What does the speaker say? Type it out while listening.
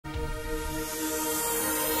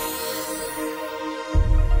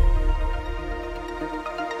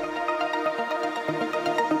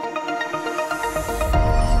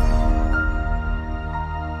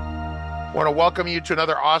to welcome you to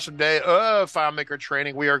another awesome day of FileMaker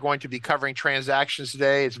training. We are going to be covering transactions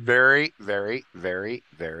today. It's very, very, very,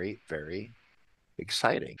 very, very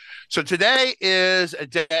exciting. So today is a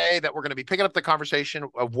day that we're going to be picking up the conversation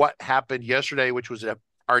of what happened yesterday, which was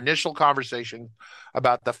our initial conversation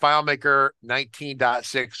about the FileMaker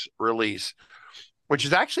 19.6 release, which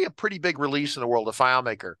is actually a pretty big release in the world of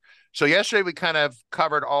FileMaker. So yesterday we kind of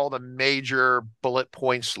covered all the major bullet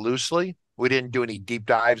points loosely. We didn't do any deep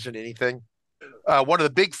dives into anything. One of the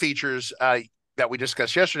big features that we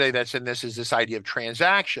discussed yesterday that's in this is this idea of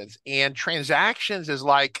transactions. And transactions is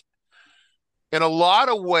like, in a lot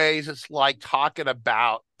of ways, it's like talking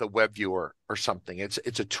about the web viewer or something. It's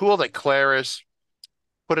a tool that Claris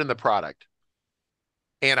put in the product.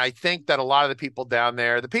 And I think that a lot of the people down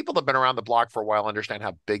there, the people that have been around the block for a while, understand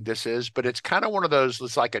how big this is, but it's kind of one of those,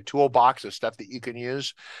 it's like a toolbox of stuff that you can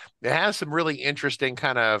use. It has some really interesting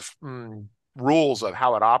kind of rules of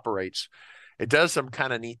how it operates. It does some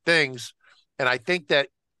kind of neat things. And I think that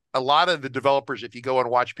a lot of the developers, if you go and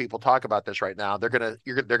watch people talk about this right now, they're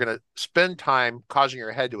gonna spend time causing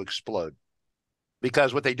your head to explode.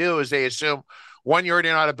 Because what they do is they assume, one, you already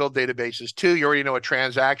know how to build databases. Two, you already know what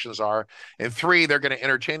transactions are. And three, they're going to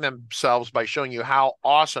entertain themselves by showing you how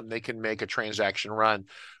awesome they can make a transaction run.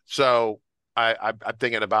 So I'm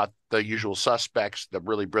thinking about the usual suspects, the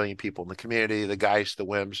really brilliant people in the community, the Geis, the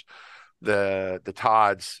Wims, the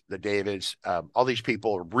Todds, the Davids, all these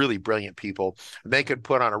people are really brilliant people. They could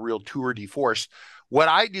put on a real tour de force. What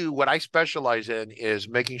I do, what I specialize in is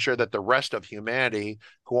making sure that the rest of humanity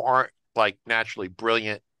who aren't like naturally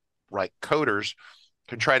brilliant, like coders,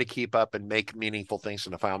 can try to keep up and make meaningful things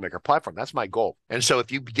in the FileMaker platform. That's my goal. And so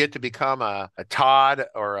if you get to become a Todd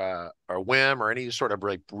or a Wim or any sort of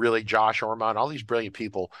really Josh Ormond, all these brilliant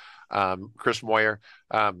people, Chris Moyer,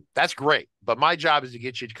 that's great. But my job is to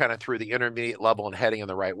get you kind of through the intermediate level and heading in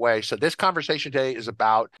the right way. So this conversation today is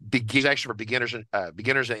about actually for beginners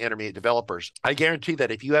and intermediate developers. I guarantee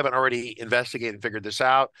that if you haven't already investigated and figured this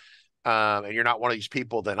out, and you're not one of these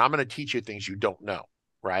people, then I'm going to teach you things you don't know,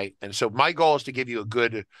 right? And so my goal is to give you a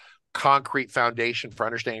good concrete foundation for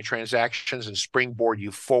understanding transactions and springboard you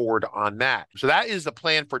forward on that. So that is the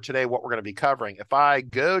plan for today, what we're going to be covering. If I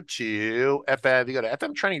go to FM, you go to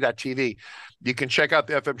fmtraining.tv, you can check out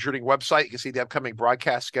the FM Training website. You can see the upcoming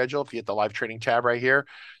broadcast schedule if you hit the live training tab right here.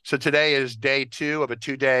 So today is day 2 of a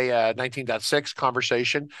 2-day 19.6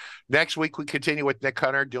 conversation. Next week, we continue with Nick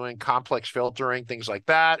Hunter doing complex filtering, things like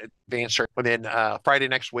that, advanced search. And then Friday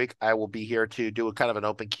next week, I will be here to do a kind of an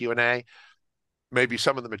open Q&A. Maybe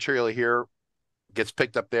some of the material here gets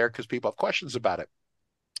picked up there because people have questions about it.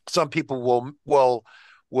 Some people will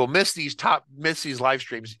miss these live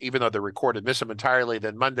streams, even though they're recorded, miss them entirely.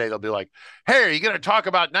 Then Monday they'll be like, "Hey, are you going to talk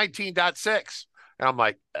about 19.6?" And I'm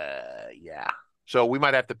like, "Yeah." So we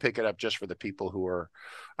might have to pick it up just for the people who are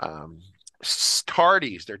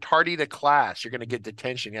tardies. They're tardy to class. You're going to get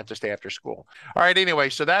detention. You have to stay after school. All right. Anyway,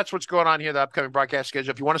 so that's what's going on here, the upcoming broadcast schedule.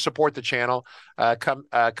 If you want to support the channel, come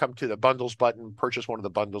to the bundles button, purchase one of the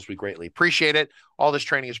bundles. We greatly appreciate it. All this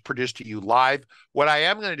training is produced to you live. What I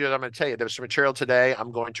am going to do is I'm going to tell you there's some material today.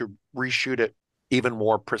 I'm going to reshoot it even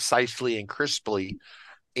more precisely and crisply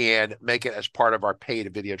and make it as part of our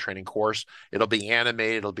paid video training course. It'll be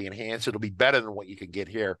animated, it'll be enhanced, it'll be better than what you can get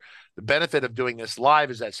here. The benefit of doing this live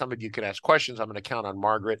is that some of you can ask questions. I'm going to count on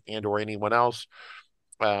Margaret and or anyone else,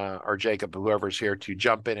 or Jacob, whoever's here, to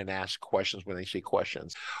jump in and ask questions when they see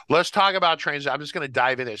questions. Let's talk about transactions. I'm just going to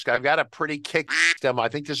dive in this. I've got a pretty kick demo. I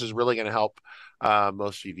think this is really going to help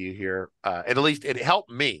most of you here. At least it helped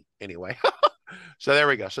me anyway. So there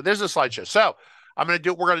we go. So there's a slideshow. So what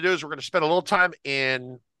we're going to do is we're going to spend a little time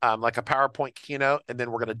in like a PowerPoint keynote, and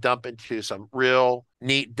then we're going to dump into some real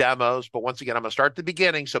neat demos. But once again, I'm going to start at the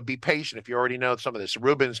beginning, so be patient. If you already know some of this,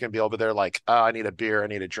 Ruben's going to be over there like, "Oh, I need a beer, I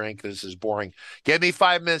need a drink. This is boring. Give me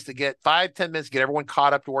 10 minutes to get everyone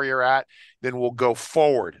caught up to where you're at. Then we'll go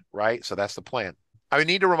forward," right? So that's the plan. I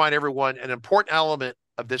need to remind everyone an important element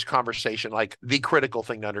of this conversation, like the critical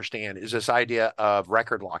thing to understand, is this idea of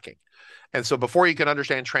record locking. And so before you can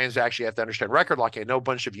understand transaction, you have to understand record locking. I know a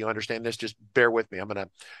bunch of you understand this. Just bear with me. I'm going to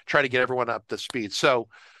try to get everyone up to speed. So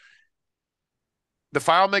the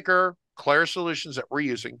FileMaker Claris Solutions that we're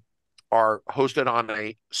using are hosted on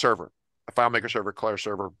a server, a FileMaker server, Claris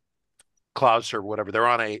server, cloud server, whatever. They're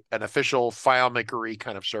on an official FileMaker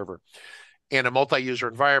kind of server in a multi-user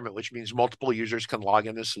environment, which means multiple users can log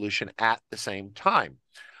in the solution at the same time.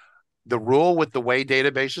 The rule with the way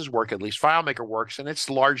databases work, at least FileMaker works, and it's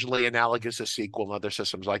largely analogous to SQL and other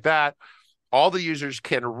systems like that, all the users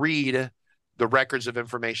can read the records of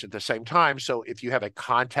information at the same time. So if you have a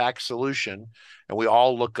contact solution, and we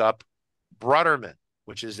all look up Brutterman,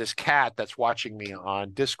 which is this cat that's watching me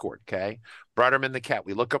on Discord, okay? Brutterman the cat.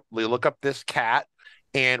 We look up this cat,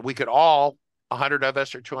 and we could all, 100 of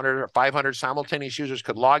us or 200 or 500 simultaneous users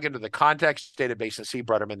could log into the context database and see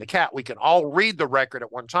Brutterman the cat. We can all read the record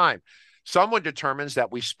at one time. Someone determines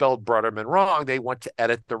that we spelled Brutterman wrong. They want to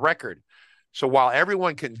edit the record. So while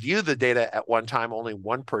everyone can view the data at one time, only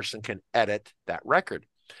one person can edit that record.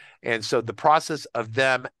 And so the process of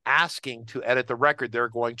them asking to edit the record, they're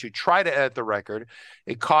going to try to edit the record.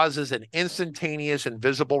 It causes an instantaneous and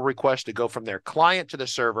visible request to go from their client to the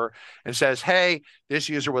server and says, hey, this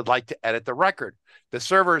user would like to edit the record. The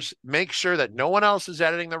servers make sure that no one else is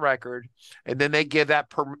editing the record, and then they give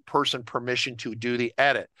that person permission to do the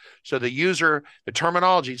edit. So the user, the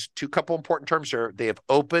terminologies, two couple important terms here, they have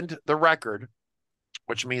opened the record,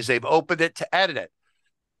 which means they've opened it to edit it.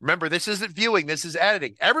 Remember, this isn't viewing, this is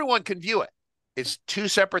editing. Everyone can view it. It's two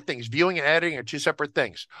separate things. Viewing and editing are two separate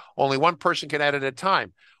things. Only one person can edit at a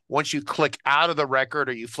time. Once you click out of the record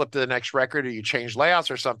or you flip to the next record or you change layouts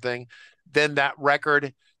or something, then that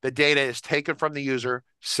record, the data is taken from the user,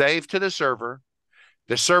 saved to the server.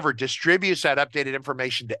 The server distributes that updated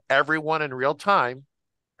information to everyone in real time,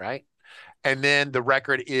 right? And then the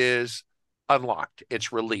record is unlocked.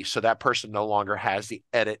 It's released. So that person no longer has the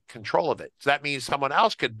edit control of it. So that means someone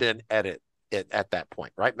else could then edit it at that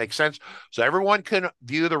point, right? Makes sense? So everyone can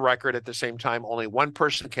view the record at the same time. Only one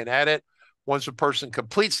person can edit. Once a person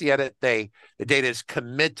completes the edit, the data is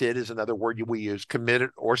committed, is another word we use, committed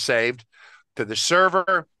or saved to the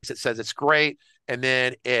server. It says it's great. And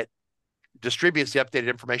then it distributes the updated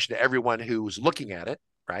information to everyone who's looking at it.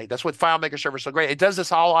 Right? That's what FileMaker Server is so great. It does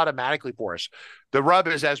this all automatically for us. The rub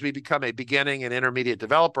is as we become a beginning and intermediate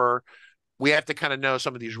developer, we have to kind of know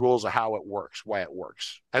some of these rules of how it works, why it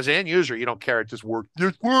works. As an end user, you don't care. It just works.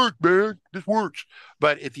 This works, man. This works.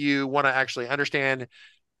 But if you want to actually understand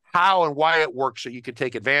how and why it works so you can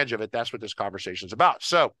take advantage of it, that's what this conversation is about.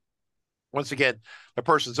 So once again, the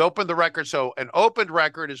person's opened the record. So an opened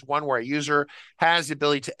record is one where a user has the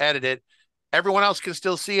ability to edit it. Everyone else can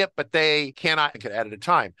still see it, but they cannot edit at a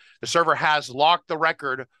time. The server has locked the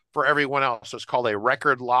record for everyone else. So it's called a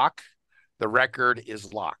record lock. The record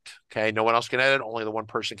is locked. Okay. No one else can edit. Only the one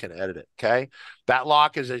person can edit it. Okay. That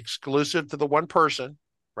lock is exclusive to the one person.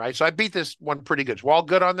 Right. So I beat this one pretty good. So we're all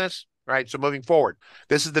good on this. Right. So moving forward,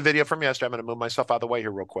 this is the video from yesterday. I'm going to move myself out of the way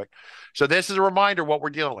here real quick. So this is a reminder of what we're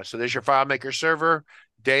dealing with. So there's your FileMaker server.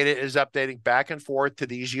 Data is updating back and forth to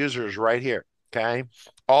these users right here. Okay.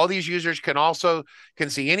 All these users can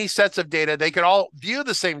see any sets of data. They can all view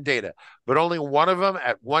the same data, but only one of them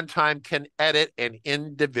at one time can edit an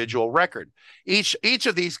individual record. Each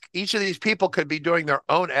of these people could be doing their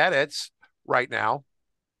own edits right now.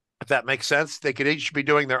 If that makes sense, they could each be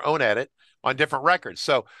doing their own edit on different records.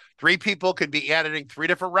 So 3 people could be editing 3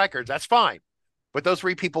 different records. That's fine. But those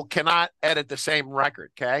 3 people cannot edit the same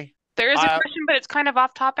record. Okay. There is a question, but it's kind of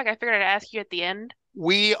off topic. I figured I'd ask you at the end.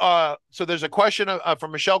 So there's a question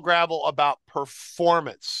from Michelle Gravel about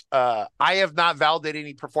performance. I have not validated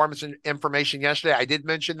any performance information yesterday. I did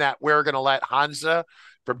mention that we're going to let Hansa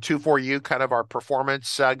from 24U, kind of our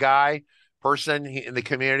performance guy person in the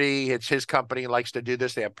community. It's his company, likes to do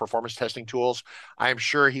this. They have performance testing tools. I am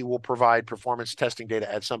sure he will provide performance testing data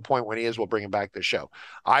at some point. When he is, we'll bring him back to the show.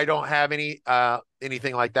 I don't have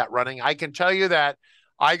anything like that running. I can tell you that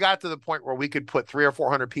I got to the point where we could put 300 or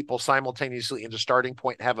 400 people simultaneously into starting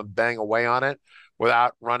point and have them bang away on it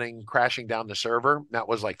without crashing down the server. That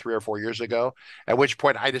was like 3 or 4 years ago, at which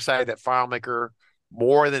point I decided that FileMaker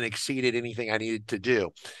more than exceeded anything I needed to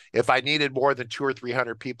do. If I needed more than 200 or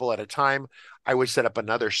 300 people at a time, I would set up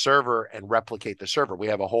another server and replicate the server. We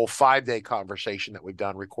have a whole 5-day conversation that we've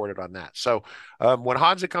done recorded on that. So when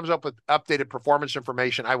Hansa comes up with updated performance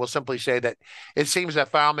information, I will simply say that it seems that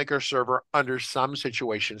FileMaker server under some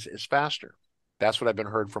situations is faster. That's what I've been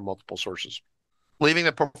heard from multiple sources. Leaving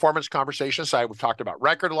the performance conversation aside, we've talked about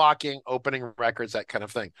record locking, opening records, that kind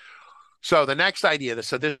of thing. So the next idea,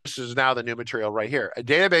 so this is now the new material right here. A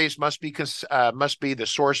database must be the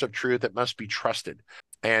source of truth. It must be trusted.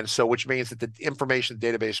 And so, which means that the information in the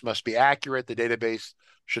database must be accurate. The database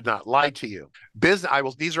should not lie to you.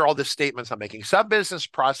 These are all the statements I'm making. Some business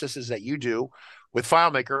processes that you do with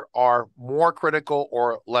FileMaker are more critical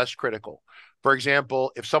or less critical. For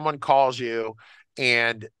example, if someone calls you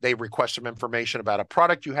and they request some information about a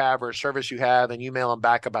product you have or a service you have, and you mail them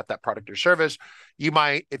back about that product or service, you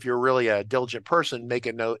might, if you're really a diligent person, make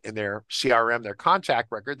a note in their CRM, their contact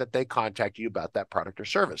record, that they contact you about that product or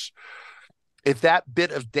service. If that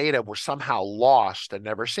bit of data were somehow lost and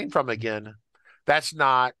never seen from again, that's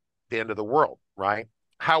not the end of the world, right?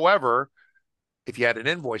 However, If you had an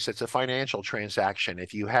invoice, that's a financial transaction.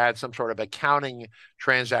 If you had some sort of accounting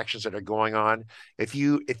transactions that are going on, if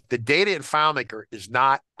the data in FileMaker is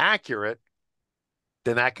not accurate,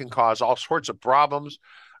 then that can cause all sorts of problems,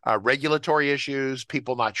 regulatory issues,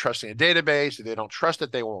 people not trusting a database. If they don't trust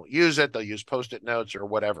it, they won't use it. They'll use Post-it notes or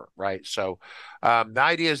whatever, right? So the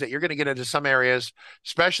idea is that you're going to get into some areas,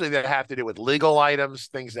 especially that have to do with legal items,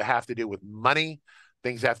 things that have to do with money,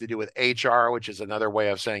 things that have to do with HR, which is another way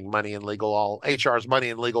of saying money and legal. All HR is money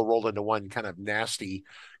and legal rolled into one kind of nasty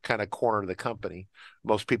kind of corner of the company.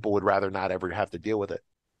 Most people would rather not ever have to deal with it.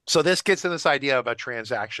 So this gets in this idea of a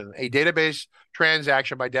transaction. A database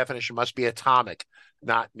transaction, by definition, must be atomic,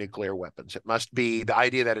 not nuclear weapons. It must be the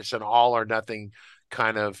idea that it's an all or nothing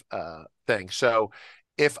kind of thing. So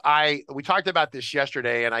we talked about this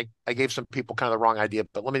yesterday, and I gave some people kind of the wrong idea,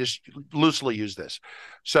 but let me just loosely use this.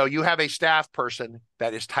 So you have a staff person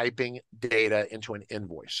that is typing data into an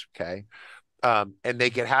invoice, okay? And they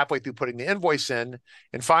get halfway through putting the invoice in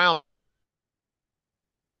and file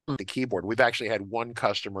the keyboard. We've actually had one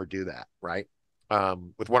customer do that, right?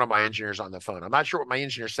 With one of my engineers on the phone. I'm not sure what my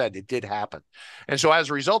engineer said. It did happen. And so as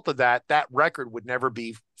a result of that, that record would never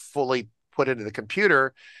be fully put into the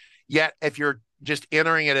computer. Yet if you're just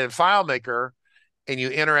entering it in FileMaker and you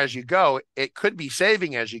enter as you go, it could be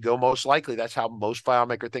saving as you go. Most likely, that's how most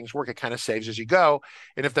FileMaker things work. It kind of saves as you go.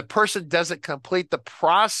 And if the person doesn't complete the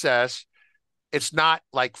process, it's not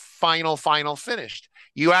like final finished.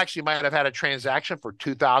 You actually might have had a transaction for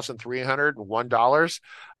 $2,301.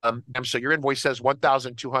 So your invoice says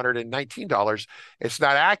 $1,219. It's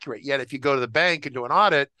not accurate. Yet if you go to the bank and do an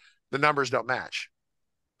audit, the numbers don't match.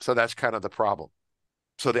 So that's kind of the problem.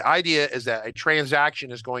 So the idea is that a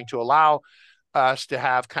transaction is going to allow us to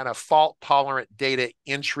have kind of fault-tolerant data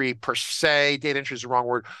entry per se. Data entry is the wrong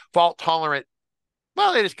word. Fault-tolerant,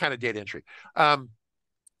 well, it is kind of data entry.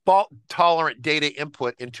 Fault-tolerant data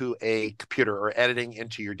input into a computer or editing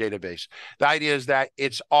into your database. The idea is that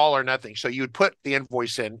it's all or nothing. So you would put the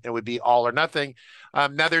invoice in, it would be all or nothing.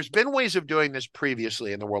 Now, there's been ways of doing this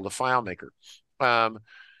previously in the world of FileMaker.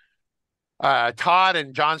 Todd Geis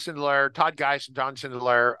and John Sindler,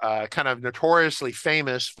 kind of notoriously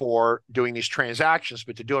famous for doing these transactions,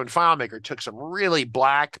 but to do in FileMaker took some really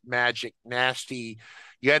black magic, nasty.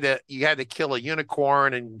 You had to kill a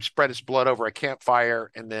unicorn and spread its blood over a campfire,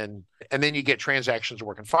 and then you get transactions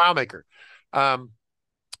work in FileMaker.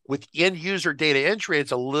 With end user data entry,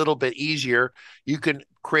 it's a little bit easier. You can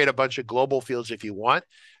create a bunch of global fields if you want,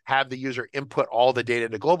 have the user input all the data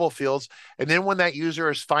into global fields. And then when that user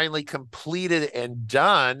is finally completed and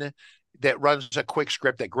done, that runs a quick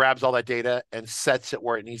script that grabs all that data and sets it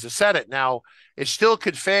where it needs to set it. Now, it still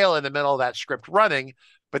could fail in the middle of that script running,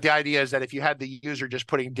 but the idea is that if you had the user just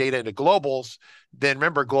putting data into globals, then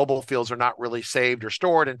remember, global fields are not really saved or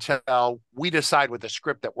stored until we decide with the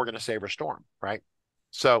script that we're going to save or store them, right?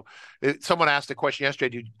 So someone asked a question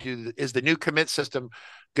yesterday, is the new commit system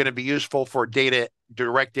going to be useful for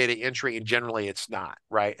direct data entry? And generally it's not,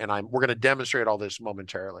 right? And we're going to demonstrate all this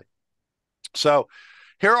momentarily. So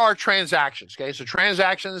here are transactions, okay? So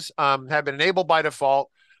transactions have been enabled by default.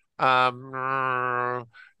 That's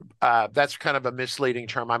kind of a misleading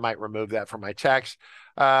term. I might remove that from my text.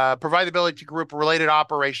 Provide the ability to group related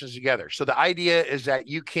operations together. So the idea is that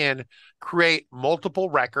you can create multiple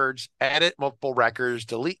records, edit multiple records,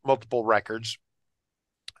 delete multiple records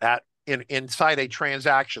inside a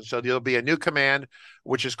transaction. So there'll be a new command,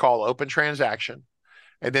 which is called open transaction.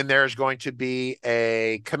 And then there's going to be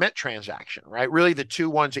a commit transaction, right? Really the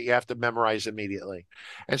two ones that you have to memorize immediately.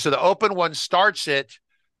 And so the open one starts it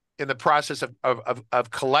in the process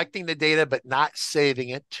of collecting the data, but not saving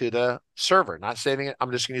it to the server, not saving it.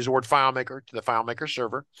 I'm just going to use the word FileMaker to the FileMaker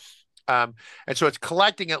server. And so it's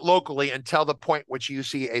collecting it locally until the point which you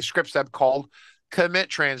see a script step called commit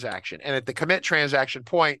transaction. And at the commit transaction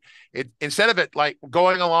point, instead of it like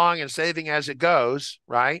going along and saving as it goes,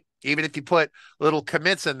 right? Even if you put little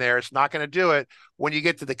commits in there, it's not going to do it. When you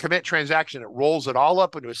get to the commit transaction, it rolls it all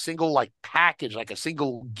up into a single like package, like a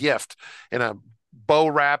single gift in a bow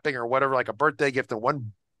wrapping or whatever, like a birthday gift in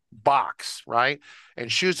one box, right?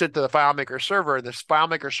 And shoots it to the FileMaker server. And this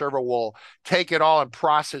FileMaker server will take it all and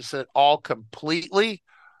process it all completely.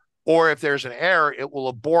 Or if there's an error, it will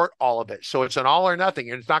abort all of it. So it's an all or nothing.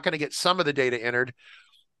 It's not going to get some of the data entered.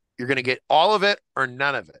 You're going to get all of it or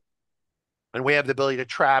none of it. And we have the ability to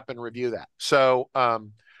trap and review that. So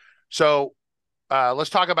let's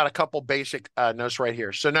talk about a couple basic notes right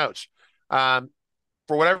here. So notes.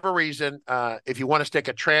 For whatever reason, if you want to stick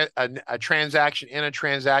a transaction in a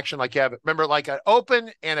transaction, like you have, remember, like an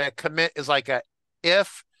open and a commit is like a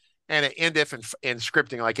if and an end if in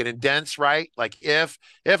scripting, like it indents, right? Like if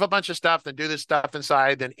a bunch of stuff, then do this stuff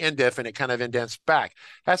inside, then end if, and it kind of indents back.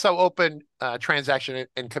 That's how open transaction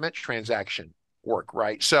and commit transaction work,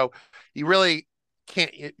 right? So you really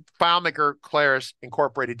can't. FileMaker Claris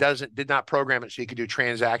Incorporated did not program it so you could do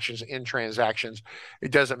transactions in transactions.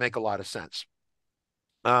 It doesn't make a lot of sense.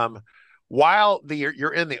 While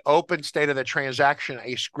you're in the open state of the transaction,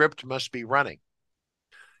 a script must be running.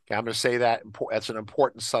 Okay, I'm going to say that that's an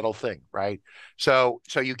important subtle thing, right? So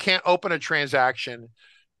you can't open a transaction,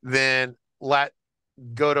 then let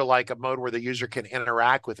go to like a mode where the user can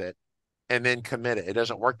interact with it and then commit it. It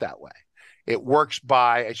doesn't work that way. It works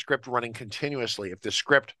by a script running continuously. If the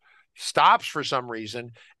script stops for some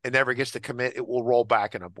reason and never gets to commit, it will roll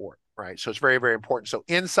back and abort, right? So it's very, very important. So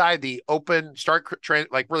inside the open start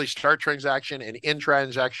transaction and in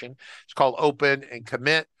transaction, it's called open and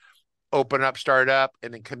commit. Open up, start up,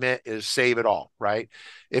 and then commit is save it all, right?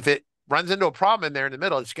 If it runs into a problem in there in the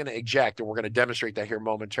middle, it's going to eject, and we're going to demonstrate that here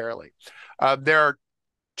momentarily. There are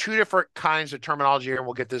two different kinds of terminology here, and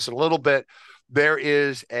we'll get this in a little bit. There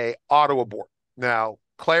is a auto abort. Now,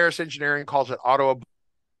 Claris Engineering calls it auto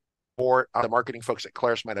abort. The marketing folks at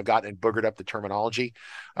Claris might have gotten and boogered up the terminology,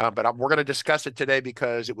 but we're going to discuss it today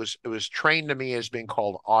because it was trained to me as being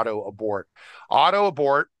called auto abort. Auto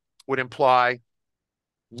abort would imply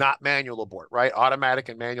not manual abort, right? Automatic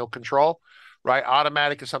and manual control, right?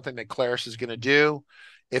 Automatic is something that Claris is going to do.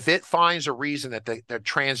 If it finds a reason that the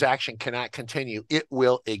transaction cannot continue, it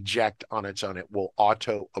will eject on its own. It will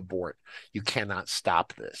auto abort. You cannot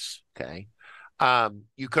stop this, okay?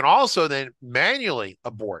 You can also then manually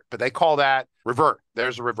abort, but they call that revert.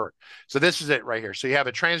 There's a revert. So this is it right here. So you have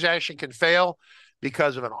a transaction can fail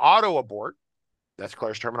because of an auto abort. That's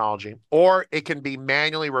Claris terminology, or it can be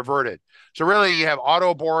manually reverted. So really you have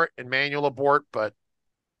auto abort and manual abort, but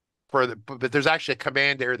there's actually a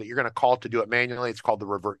command there that you're going to call to do it manually. It's called the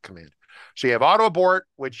revert command. So you have auto abort,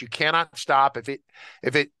 which you cannot stop. If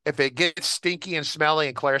it gets stinky and smelly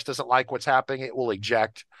and Claris doesn't like what's happening, it will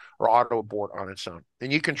eject or auto abort on its own.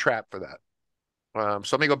 And you can trap for that.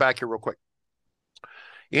 So let me go back here real quick.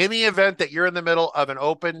 In the event that you're in the middle of an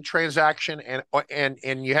open transaction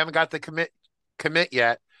and you haven't got the commit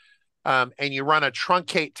yet, and you run a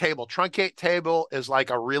truncate table. Truncate table is like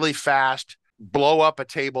a really fast blow up a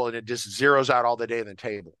table and it just zeroes out all the data in the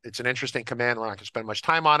table. It's an interesting command. We're not going to spend much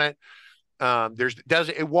time on it.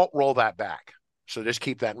 It won't roll that back. So just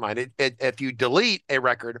keep that in mind. If you delete a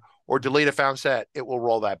record or delete a found set, it will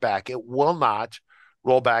roll that back. It will not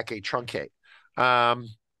roll back a truncate.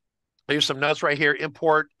 Here's some notes right here.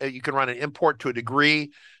 Import, you can run an import to a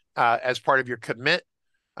degree as part of your commit.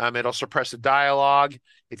 It'll suppress the dialog.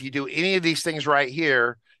 If you do any of these things right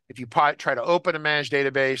here, if you try to open a managed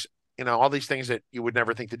database, all these things that you would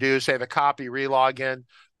never think to do, save a copy, relog in,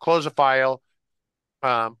 close a file,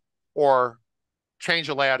 or change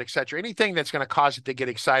the layout, etc. Anything that's going to cause it to get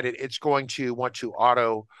excited, it's going to want to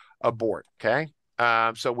auto abort, okay?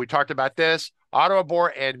 So we talked about this, auto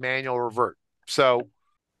abort and manual revert. So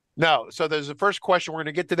there's the first question. We're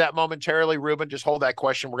going to get to that momentarily. Ruben, just hold that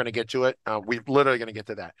question. We're going to get to it. We're literally going to get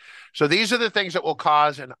to that. So these are the things that will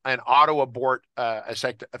cause an auto abort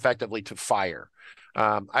effectively to fire.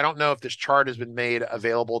 I don't know if this chart has been made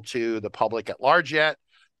available to the public at large yet,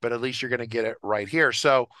 but at least you're going to get it right here.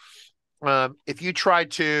 So if you try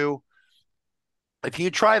to,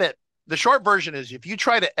 the short version is if you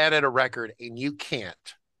try to edit a record and you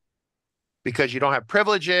can't, because you don't have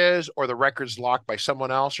privileges or the record's locked by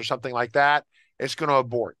someone else or something like that, it's going to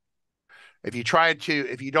abort. If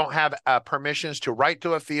you don't have permissions to write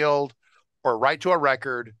to a field or write to a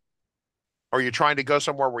record, or you're trying to go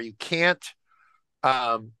somewhere where you can't,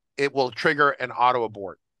 it will trigger an auto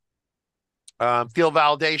abort. Field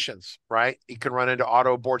validations, right? You can run into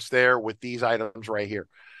auto aborts there with these items right here.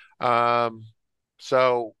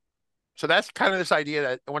 So that's kind of this idea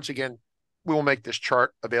that, once again, we will make this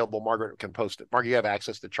chart available. Margaret can post it. Margaret, you have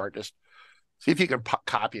access to the chart. Just see if you can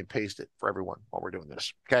copy and paste it for everyone while we're doing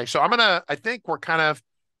this. Okay, so I think we're kind of,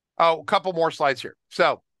 a couple more slides here.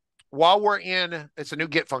 So while we're in, it's a new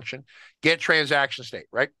get function, get transaction state,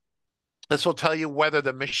 right? This will tell you whether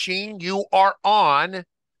the machine you are on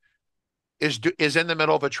is in the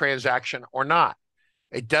middle of a transaction or not.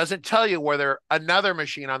 It doesn't tell you whether another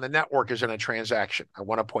machine on the network is in a transaction. I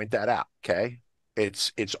want to point that out, okay?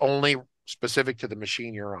 It's only specific to the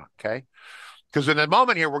machine you're on, okay? Because in a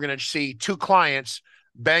moment here, we're going to see two clients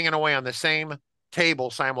banging away on the same table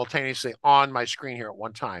simultaneously on my screen here at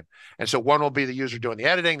one time. And so one will be the user doing the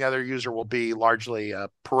editing. The other user will be largely a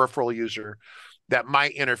peripheral user that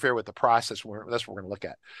might interfere with the process. That's what we're going to look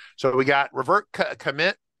at. So we got revert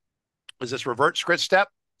commit. Is this revert script step?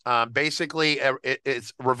 Basically,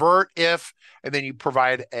 it's revert if, and then you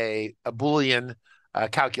provide a Boolean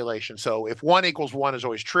calculation. So if 1 equals 1 is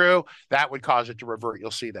always true, that would cause it to revert.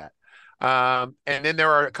 You'll see that. And then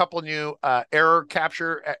there are a couple new error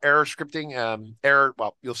capture, error scripting, error.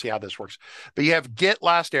 Well, you'll see how this works. But you have get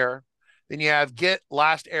last error. Then you have get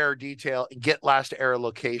last error detail and get last error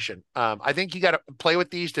location. I think you got to play with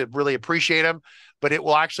these to really appreciate them, but it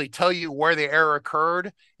will actually tell you where the error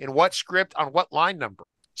occurred, in what script, on what line number.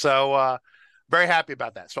 So very happy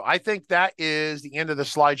about that. So I think that is the end of the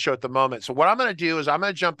slideshow at the moment. So what I'm going to do is I'm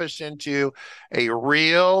going to jump us into a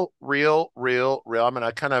real, I'm going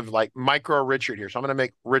to kind of like micro Richard here. So I'm going to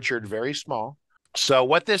make Richard very small. So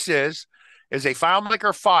what this is a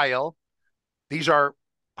FileMaker file. These are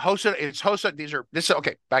hosted. It's hosted. This is,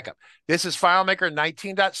 okay, back up. This is FileMaker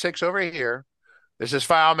 19.6 over here. This is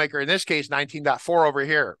FileMaker, in this case, 19.4 over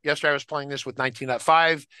here. Yesterday I was playing this with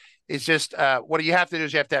 19.5. It's just what you have to do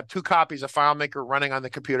is you have to have 2 copies of FileMaker running on the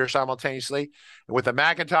computer simultaneously. And with a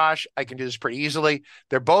Macintosh, I can do this pretty easily.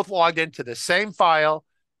 They're both logged into the same file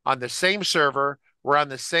on the same server. We're on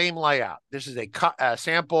the same layout. This is a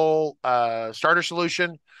sample starter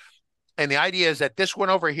solution. And the idea is that this one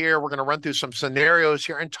over here, we're going to run through some scenarios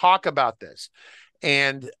here and talk about this.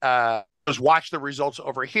 And just watch the results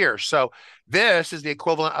over here. So this is the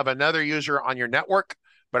equivalent of another user on your network,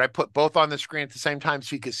 but I put both on the screen at the same time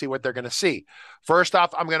so you can see what they're going to see. First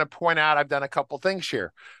off, I'm going to point out I've done a couple things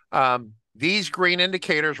here. These green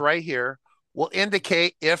indicators right here will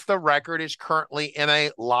indicate if the record is currently in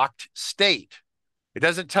a locked state. It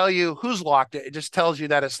doesn't tell you who's locked it. It just tells you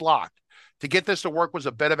that it's locked. To get this to work was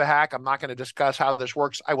a bit of a hack. I'm not going to discuss how this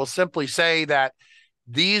works. I will simply say that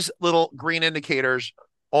these little green indicators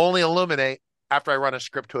only illuminate after I run a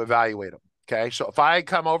script to evaluate them. Okay, so if I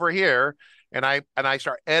come over here and I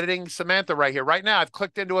start editing Samantha right here, right now I've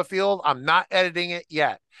clicked into a field. I'm not editing it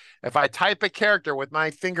yet. If I type a character with my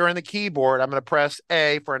finger in the keyboard, I'm going to press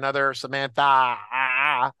A for another Samantha.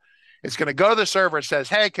 It's going to go to the server. It says,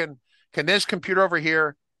 hey, can this computer over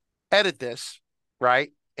here edit this, right?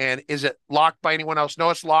 And is it locked by anyone else? No,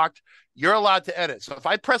 it's locked. You're allowed to edit. So if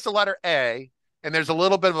I press the letter A and there's a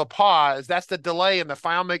little bit of a pause, that's the delay in the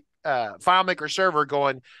FileMaker server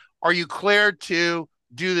going, are you cleared to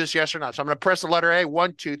do this, yes or not? So I'm going to press the letter A,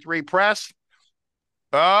 1, 2, 3, press.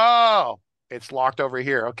 Oh, it's locked over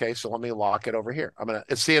here. Okay, so let me lock it over here. I'm going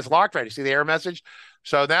to see it's locked, right? You see the error message?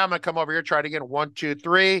 So now I'm going to come over here, try it again. 1, 2,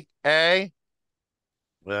 3, A.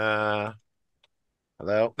 Hello.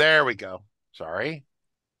 There we go. Sorry.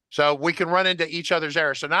 So we can run into each other's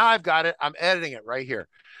errors. So now I've got it. I'm editing it right here.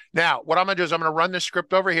 Now, what I'm going to do is I'm going to run this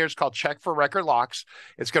script over here. It's called check for record locks.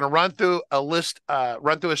 It's going to run through a list,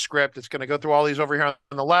 run through a script. It's going to go through all these over here on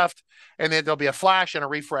the left, and then there'll be a flash and a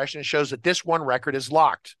refresh, and it shows that this one record is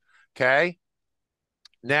locked. Okay.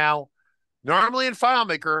 Now, normally in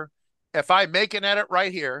FileMaker, if I make an edit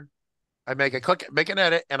right here, I make an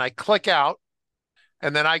edit, and I click out,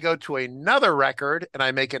 and then I go to another record and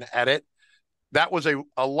I make an edit. That was a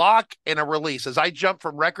lock and a release. As I jump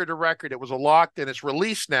from record to record, it was a locked and it's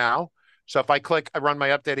released now. So if I click, I run my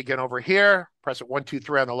update again over here, press it 1, 2,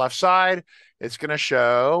 3 on the left side, it's going to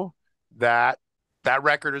show that that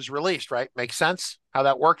record is released, right? Makes sense how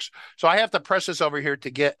that works. So I have to press this over here to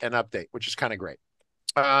get an update, which is kind of great.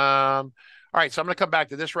 All right, so I'm going to come back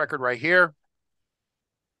to this record right here.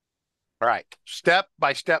 All right, step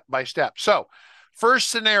by step by step. So First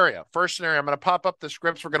scenario, I'm going to pop up the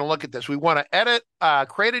scripts. We're going to look at this. We want to edit,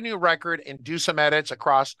 create a new record and do some edits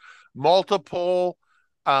across multiple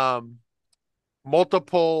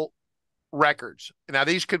records. Now,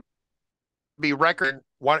 these could be record.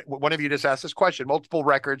 One of you just asked this question, multiple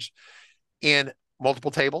records in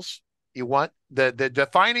multiple tables. You want the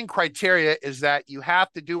defining criteria is that you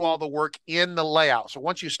have to do all the work in the layout. So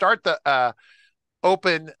once you start the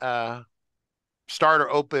open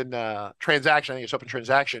transaction, I think it's open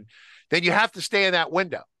transaction, then you have to stay in that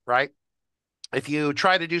window, right? If you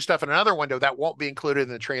try to do stuff in another window, that won't be included in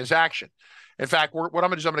the transaction. In fact, what I'm going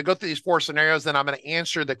to do is I'm going to go through these 4 scenarios, then I'm going to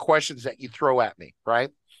answer the questions that you throw at me, right?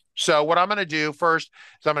 So what I'm going to do first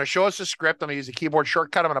is I'm going to show us a script. I'm going to use a keyboard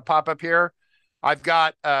shortcut. I'm going to pop up here. I've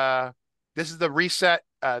got, this is the reset.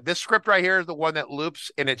 This script right here is the one that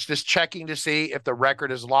loops, and it's just checking to see if the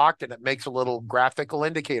record is locked, and it makes a little graphical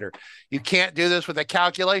indicator. You can't do this with a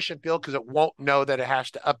calculation field because it won't know that it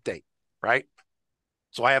has to update, right?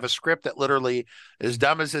 So I have a script that literally, as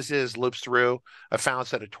dumb as this is, loops through a found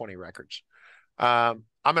set of 20 records. We're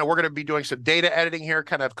going to be doing some data editing here,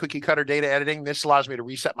 kind of cookie cutter data editing. This allows me to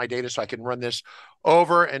reset my data so I can run this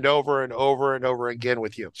over and over and over and over again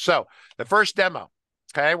with you. So the first demo,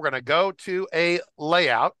 okay, we're going to go to a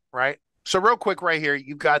layout, right? So real quick right here,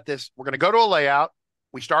 you've got this. We're going to go to a layout.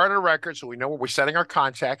 We started a record, so we know where we're setting our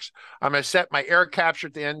context. I'm going to set my error capture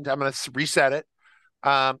at the end. I'm going to reset it.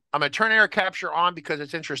 I'm going to turn error capture on because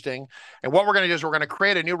it's interesting. And what we're going to do is we're going to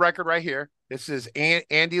create a new record right here. This is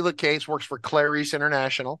Andy Lacaze, works for Claris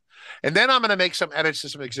International. And then I'm going to make some edits to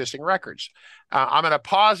some existing records. I'm going to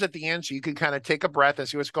pause at the end so you can kind of take a breath and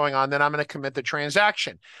see what's going on. Then I'm going to commit the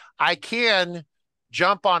transaction. I can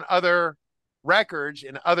jump on other records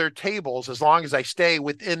in other tables as long as I stay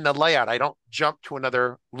within the layout. I don't jump to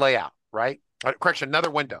another layout, right? Correction,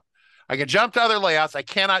 another window. I can jump to other layouts. I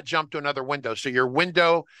cannot jump to another window. So your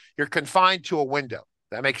window, you're confined to a window.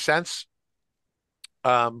 That makes sense?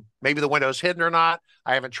 Maybe the window is hidden or not.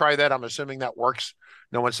 I haven't tried that. I'm assuming that works.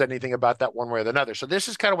 No one said anything about that one way or another. So this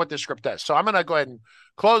is kind of what this script does. So I'm going to go ahead and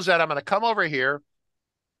close that. I'm going to come over here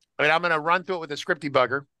and I'm going to run through it with the script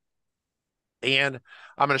debugger. And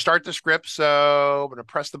I'm going to start the script. So I'm going to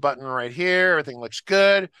press the button right here. Everything looks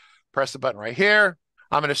good. Press the button right here.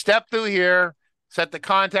 I'm going to step through here. Set the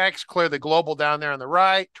context, clear the global down there on the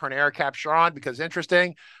right, turn error capture on because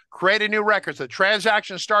interesting. Create a new record. So the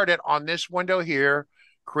transaction started on this window here.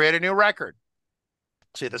 Create a new record.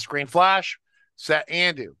 See the screen flash? Set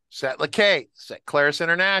Andu, set Lacaze, set Claris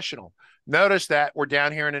International. Notice that we're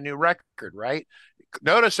down here in a new record, right?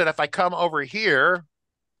 Notice that if I come over here,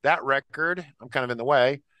 that record, I'm kind of in the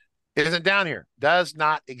way, isn't down here. Does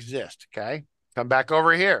not exist, okay? Come back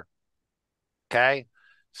over here, okay?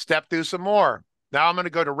 Step through some more. Now I'm going to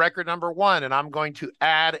go to record number 1, and I'm going to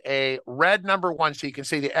add a red number 1 so you can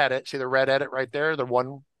see the edit. See the red edit right there, the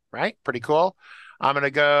one, right? Pretty cool. I'm going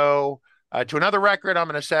to go to another record. I'm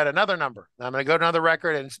going to set another number. I'm going to go to another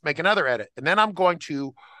record and make another edit. And then I'm going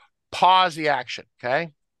to pause the action,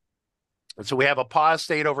 okay? And so we have a pause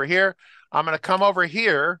state over here. I'm going to come over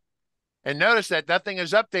here and notice that nothing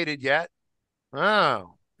is updated yet.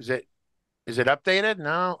 Oh, is it updated?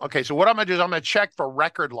 No. Okay, so what I'm going to do is I'm going to check for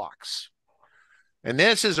record locks. And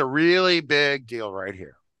this is a really big deal right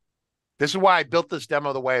here. This is why I built this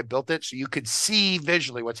demo the way I built it, so you could see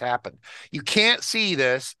visually what's happened. You can't see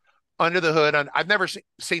this under the hood. I've never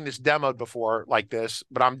seen this demoed before like this,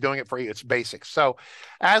 but I'm doing it for you. It's basic. So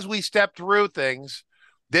as we step through things,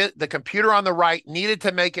 the computer on the right needed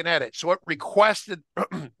to make an edit. So it requested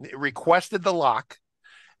the lock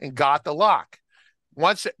and got the lock.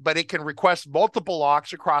 But it can request multiple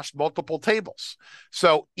locks across multiple tables.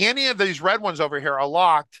 So any of these red ones over here are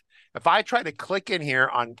locked. If I try to click in here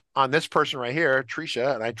on this person right here,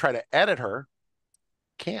 Tricia, and I try to edit her,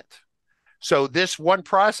 can't. So this one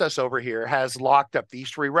process over here has locked up these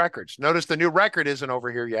 3 records. Notice the new record isn't over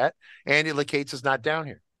here yet. Andy Lacaze is not down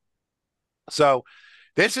here. So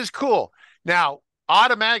this is cool. Now,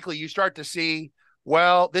 automatically you start to see,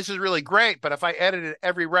 well, this is really great, but if I edited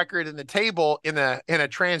every record in the table in a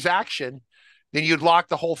transaction, then you'd lock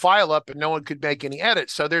the whole file up and no one could make any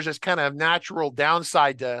edits. So there's this kind of natural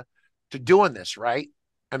downside to doing this, right?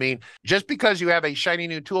 I mean, just because you have a shiny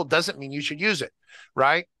new tool doesn't mean you should use it,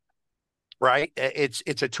 right? Right?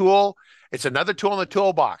 It's a tool. It's another tool in the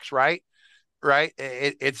toolbox, right? Right?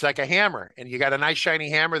 It's like a hammer, and you got a nice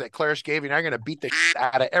shiny hammer that Claris gave you. Now you're going to beat the shit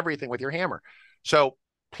out of everything with your hammer. So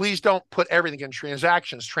please don't put everything in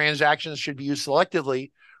transactions. Transactions should be used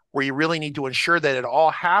selectively where you really need to ensure that it all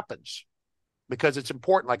happens because it's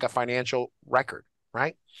important, like a financial record,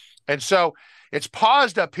 right? And so it's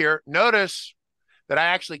paused up here. Notice that I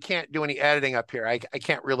actually can't do any editing up here. I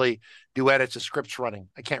can't really do edits. The script's running.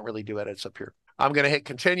 I can't really do edits up here. I'm going to hit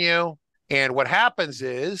continue. And what happens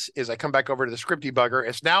is I come back over to the script debugger.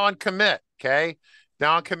 It's now on commit, okay?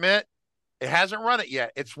 Now on commit. It hasn't run it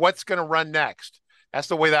yet. It's what's going to run next. That's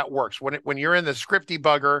the way that works. When you're in the script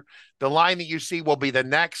debugger, the line that you see will be the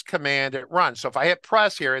next command it runs. So if I hit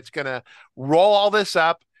press here, it's going to roll all this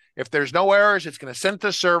up. If there's no errors, it's going to send it to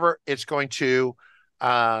the server. It's going to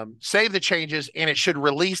save the changes, and it should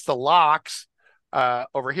release the locks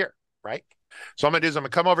over here, right? So I'm going to do is I'm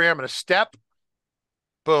going to come over here. I'm going to step,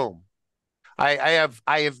 boom. I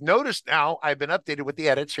have noticed now I've been updated with the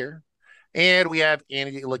edits here, and we have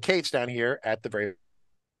Andy Lacaze down here at the very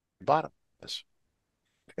bottom.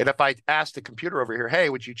 And if I ask the computer over here, hey,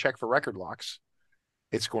 would you check for record locks?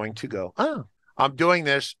 It's going to go, oh, I'm doing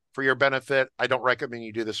this for your benefit. I don't recommend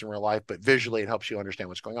you do this in real life, but visually it helps you understand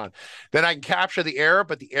what's going on. Then I can capture the error,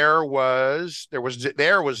 but the error was, the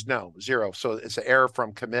error was no, 0. So it's an error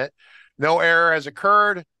from commit. No error has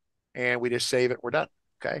occurred, and we just save it. We're done.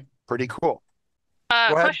 Okay, pretty cool.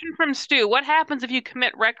 Question from Stu. What happens if you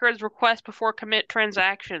commit records request before commit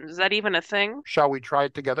transactions? Is that even a thing? Shall we try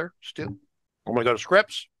it together, Stu? I'm going to go to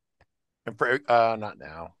scripts. And for, not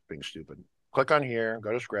now, being stupid. Click on here,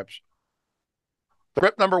 go to scripts.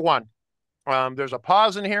 Script number 1. There's a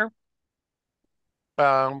pause in here. What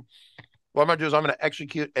I'm going to do is I'm going to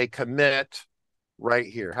execute a commit right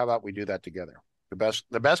here. How about we do that together? The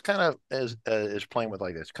best kind of is playing with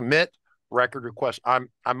like this. Commit record request. I'm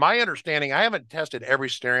my understanding, I haven't tested every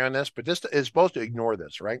scenario on this, but this is supposed to ignore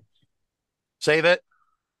this, right? Save it,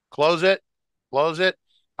 close it, close it.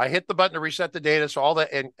 I hit the button to reset the data, so all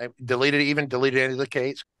that and deleted any of the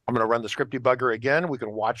case. I'm going to run the script debugger again. We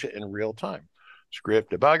can watch it in real time.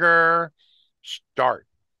 Script debugger, start.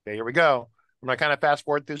 Okay, here we go. I'm going to kind of fast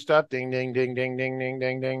forward through stuff. Ding, ding, ding, ding, ding, ding,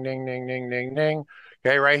 ding, ding, ding, ding, ding, ding, ding.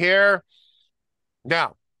 Okay, right here.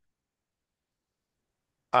 Now,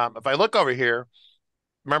 if I look over here,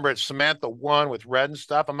 remember it's Samantha 1 with red and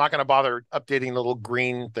stuff. I'm not going to bother updating the little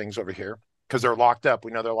green things over here because they're locked up.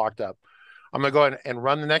 We know they're locked up. I'm going to go ahead and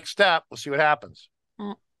run the next step. We'll see what happens.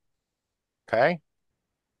 Okay.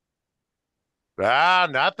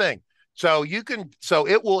 Nothing. So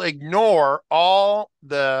it will ignore all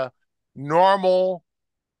the normal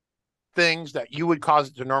things that you would cause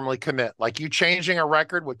it to normally commit. Like you changing a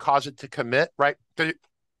record would cause it to commit, right? If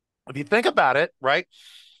you think about it, right?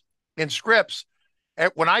 In scripts,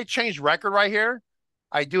 when I change record right here,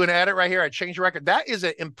 I do an edit right here, I change the record.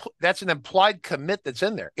 That's an implied commit that's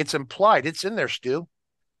in there. It's implied. It's in there, Stu.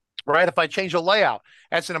 Right? If I change the layout,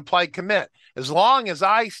 that's an implied commit. As long as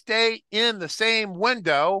I stay in the same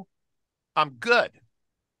window, I'm good.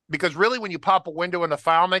 Because really, when you pop a window in the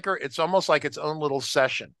FileMaker, it's almost like its own little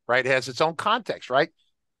session, right? It has its own context, right?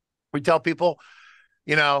 We tell people,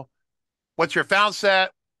 what's your found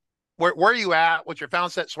set? Where are you at? What's your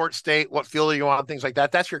found set, sort state? What field are you on? Things like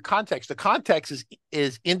that. That's your context. The context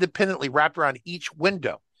is independently wrapped around each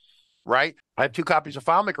window, right? I have 2 copies of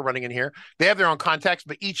FileMaker running in here. They have their own context,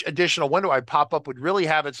 but each additional window I pop up would really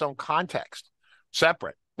have its own context,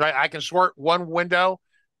 separate, right? I can sort one window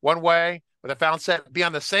one way with a found set, be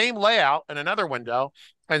on the same layout in another window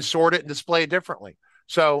and sort it and display it differently.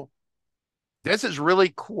 So this is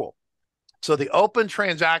really cool. So the open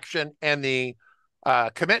transaction and the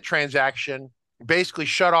commit transaction basically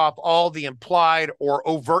shut off all the implied or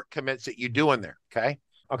overt commits that you do in there. Okay.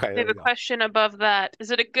 Okay. I have a question above that. Is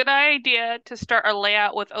it a good idea to start a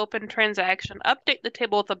layout with open transaction, update the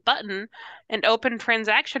table with a button, and open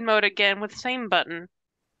transaction mode again with same button?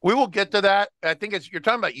 We will get to that. I think you're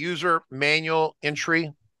talking about user manual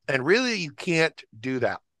entry, and really you can't do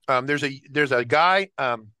that. There's a guy,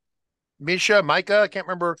 Micah, I can't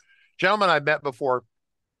remember, gentleman I met before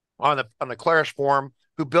on the Claris forum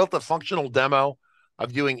who built a functional demo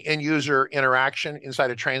of doing end user interaction inside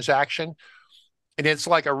a transaction. And it's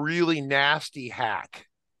like a really nasty hack,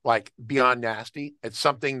 like beyond nasty. It's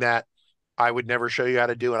something that I would never show you how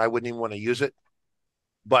to do, and I wouldn't even want to use it.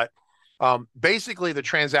 But basically, the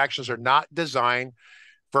transactions are not designed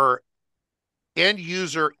for end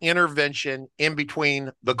user intervention in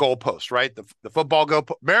between the goalposts, right? The football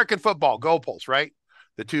American football goalposts, right?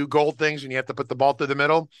 The 2 gold things, and you have to put the ball through the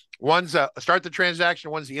middle. One's start the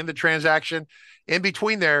transaction, one's the end of the transaction. In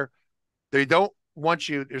between there, they don't want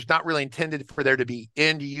you. There's not really intended for there to be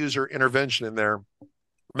end user intervention in there.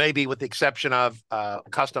 Maybe with the exception of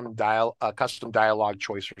custom dialogue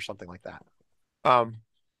choice or something like that.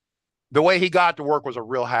 The way he got to work was a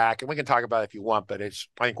real hack, and we can talk about it if you want, but I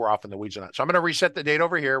think we're off in the weeds on that. So I'm going to reset the date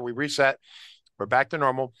over here. We reset. We're back to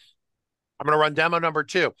normal. I'm going to run demo number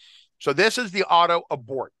 2. So this is the auto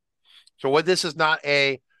abort. So what this is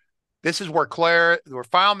this is where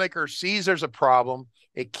FileMaker sees there's a problem.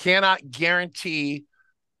 It cannot guarantee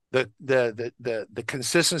the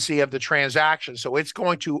consistency of the transaction. So it's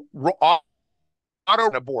going to auto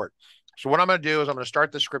abort. So what I'm going to do is I'm going to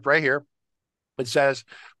start the script right here. It says,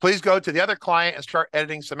 please go to the other client and start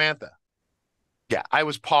editing Samantha. Yeah, I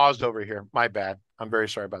was paused over here. My bad. I'm very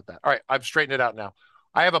sorry about that. All right, I've straightened it out now.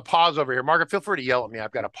 I have a pause over here. Margaret, feel free to yell at me.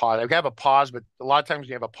 I've got a pause. I have a pause, but a lot of times when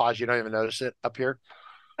you have a pause, you don't even notice it up here.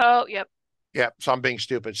 Oh, yep. Yeah, so I'm being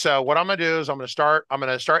stupid. So what I'm going to do is I'm going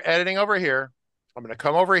to start editing over here. I'm going to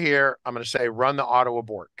come over here. I'm going to say run the auto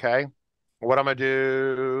abort, okay? What I'm going to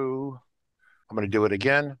do, I'm going to do it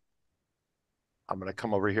again. I'm going to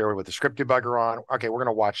come over here with the script debugger on. Okay, we're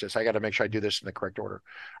going to watch this. I got to make sure I do this in the correct order.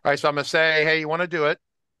 All right, so I'm going to say, hey, you want to do it?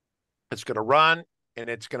 It's going to run, and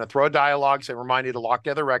it's going to throw a dialogue, say, remind you to lock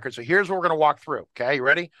the other record. So here's what we're going to walk through, okay? You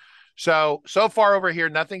ready? So far over here,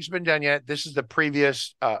 nothing's been done yet. This is the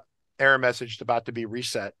previous error message about to be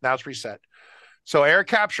reset. Now it's reset. So error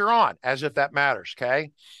capture on, as if that matters,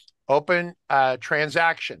 okay? Open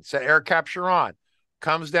transaction, set error capture on,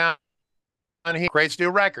 comes down here, creates new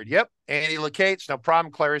record. Yep, Andy locates, no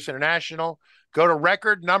problem, Claris International. Go to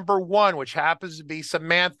record number 1, which happens to be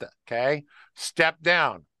Samantha, okay? Step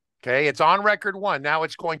down, Okay, it's on record 1. Now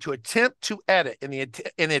it's going to attempt to edit. In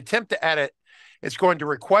the attempt to edit, it's going to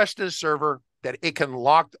request to the server that it can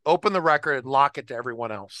open the record and lock it to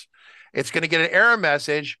everyone else. It's going to get an error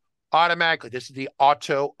message automatically. This is the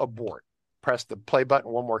auto abort. Press the play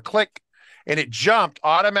button, one more click, and it jumped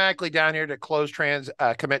automatically down here to close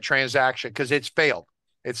commit transaction because it's failed.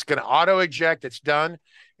 It's going to auto eject. It's done,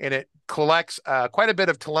 and it collects quite a bit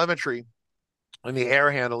of telemetry in the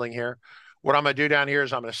error handling here. What I'm going to do down here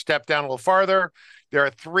is I'm going to step down a little farther. There are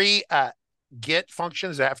 3 get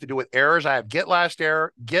functions that have to do with errors. I have get last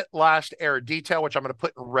error detail, which I'm going to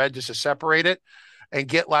put in red just to separate it, and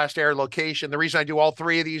get last error location. The reason I do all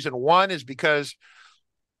 3 of these in one is because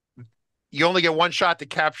you only get one shot to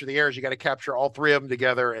capture the errors. You got to capture all 3 of them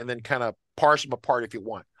together and then kind of parse them apart if you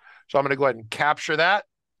want. So I'm going to go ahead and capture that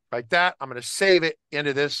like that. I'm going to save it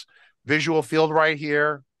into this visual field right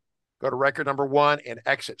here. Go to record number 1 and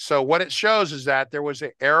exit. So what it shows is that there was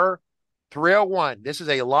an error 301. This is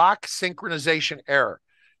a lock synchronization error.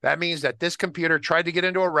 That means that this computer tried to get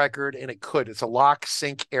into a record and it could. It's a lock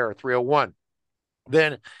sync error 301.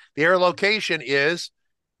 Then the error location is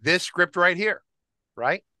this script right here,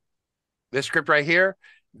 right? This script right here.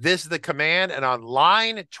 This is the command. And on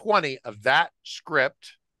line 20 of that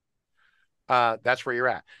script, that's where you're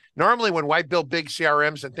at. Normally, when I build big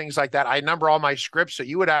CRMs and things like that, I number all my scripts. So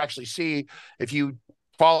you would actually see, if you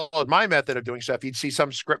followed my method of doing stuff, you'd see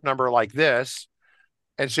some script number like this.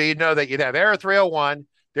 And so you'd know that you'd have error 301.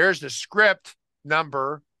 There's the script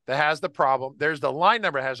number that has the problem. There's the line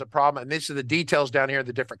number that has a problem. And these are the details down here in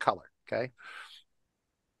the different color. Okay.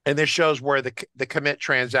 And this shows where the commit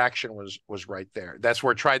transaction was right there. That's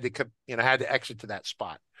where it tried to, had to exit to that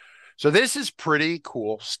spot. So this is pretty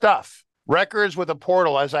cool stuff. Records with a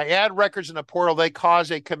portal. As I add records in a portal, they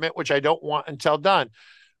cause a commit, which I don't want until done.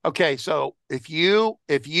 Okay, so if you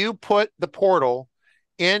put the portal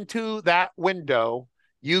into that window,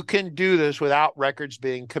 you can do this without records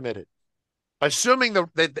being committed, assuming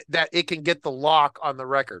that it can get the lock on the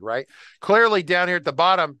record, right? Clearly down here at the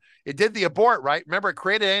bottom, it did the abort, right? Remember, it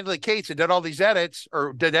created Andy Cates, it did all these edits,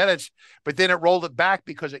 but then it rolled it back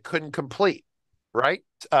because it couldn't complete, right?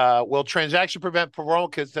 Will transaction prevent parole?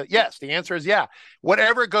 Because yes, the answer is yeah.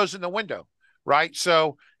 Whatever goes in the window, right?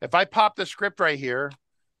 So if I pop the script right here,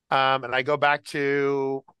 and I go back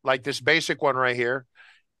to like this basic one right here,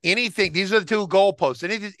 anything, these are the 2 goalposts.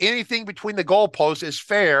 Anything between the goalposts is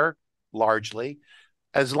fair, largely,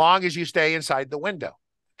 as long as you stay inside the window.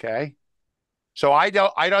 Okay. So I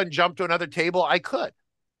don't jump to another table. I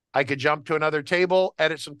could jump to another table,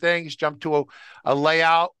 edit some things, jump to a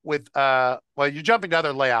layout with, well, you're jumping to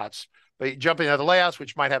other layouts, but you're jumping to other layouts,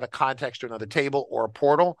 which might have a context to another table or a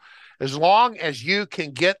portal. As long as you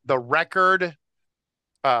can get the record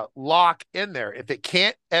lock in there. If it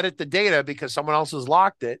can't edit the data because someone else has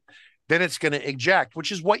locked it, then it's going to eject,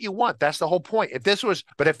 which is what you want. That's the whole point. If this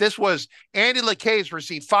was Andy LeCaze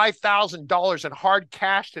received $5,000 in hard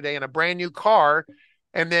cash today in a brand new car,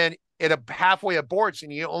 and then it halfway aborts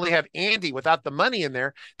and you only have Andy without the money in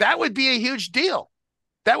there, that would be a huge deal.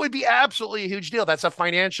 That would be absolutely a huge deal. That's a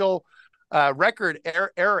financial record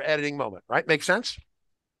error editing moment, right? Makes sense?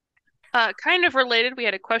 Kind of related, we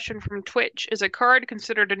had a question from Twitch. Is a card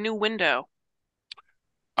considered a new window?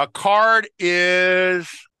 A card is,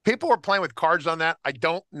 people were playing with cards on that. I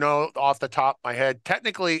don't know off the top of my head.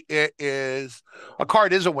 Technically, a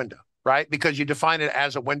card is a window, right? Because you define it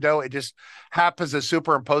as a window. It just happens to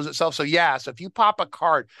superimpose itself. So yeah, so if you pop a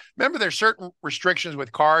card, remember there's certain restrictions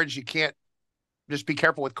with cards. You can't, just be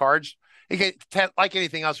careful with cards. You can like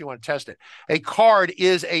anything else, you want to test it. A card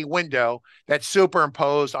is a window that's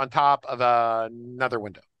superimposed on top of another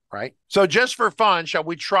window, right? So just for fun, shall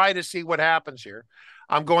we try to see what happens here?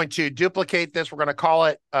 I'm going to duplicate this. We're going to call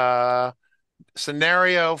it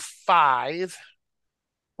scenario 5.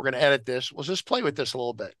 We're going to edit this. We'll just play with this a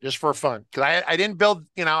little bit just for fun. Because I didn't build,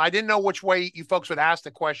 I didn't know which way you folks would ask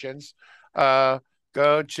the questions. Go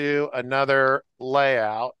to another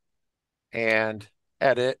layout and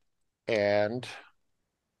edit and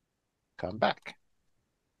come back,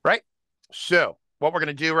 right? So what we're going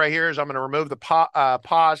to do right here is I'm going to remove the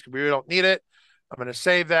pause because we don't need it. I'm going to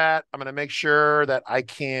save that. I'm going to make sure that I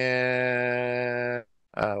can,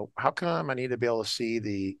 how come I need to be able to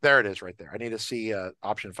see there it is right there. I need to see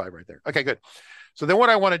option 5 right there. Okay, good. So then what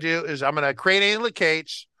I want to do is I'm going to create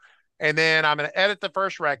indicates, and then I'm going to edit the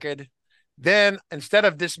first record. Then instead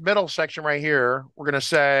of this middle section right here, we're going to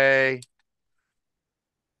say,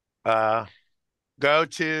 go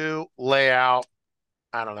to layout.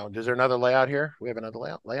 I don't know. Is there another layout here? We have another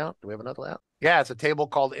layout. Do we have another layout? Yeah, it's a table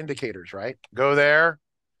called indicators, right? Go there,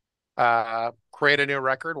 create a new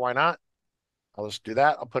record. Why not? let's do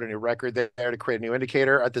that. I'll put a new record there to create a new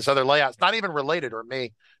indicator at this other layout. It's not even related, or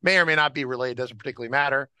may or may not be related. Doesn't particularly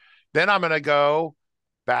matter. Then I'm going to go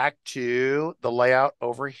back to the layout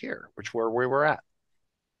over here, which where we were at.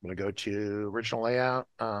 I'm going to go to original layout.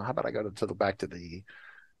 How about I go back to the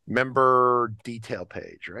member detail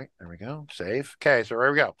page, right? There we go. Save. Okay, so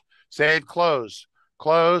there we go. Save, close,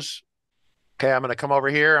 close. Okay, I'm going to come over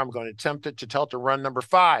here. I'm going to attempt it to tell it to run number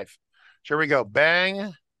 5. So here we go.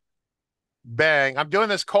 Bang, bang. I'm doing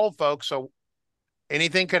this cold, folks, so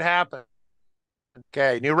anything could happen.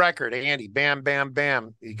 Okay, new record, Andy. Bam, bam,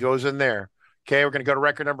 bam. He goes in there. Okay, we're going to go to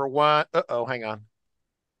record number 1. Uh-oh, hang on.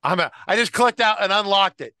 I just clicked out and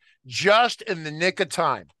unlocked it just in the nick of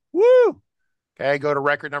time. Woo! Okay, go to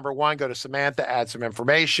record number 1, go to Samantha, add some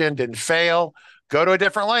information, didn't fail. Go to a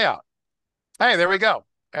different layout. Hey, there we go.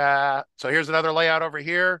 So here's another layout over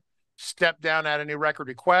here. Step down, add a new record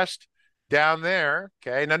request down there.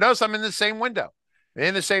 Okay, now notice I'm in the same window.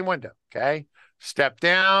 Okay, step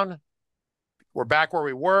down. We're back where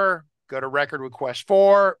we were. Go to record request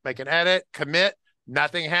 4, make an edit, commit,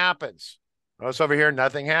 nothing happens. Notice over here,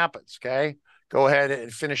 nothing happens, okay? Go ahead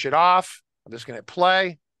and finish it off. I'm just going to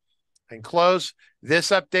play and close. This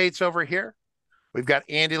updates over here. We've got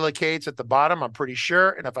Andy locates at the bottom, I'm pretty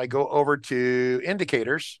sure. And if I go over to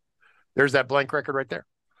indicators, there's that blank record right there.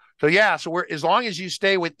 So yeah, so as long as you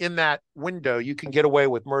stay within that window, you can get away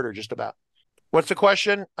with murder just about. What's the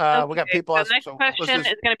question? Okay, we got people asking. The next question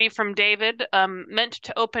is going to be from David. Meant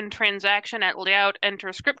to open transaction at layout,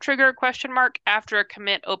 enter script trigger, ? After a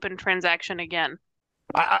commit, open transaction again.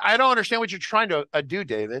 I don't understand what you're trying to do,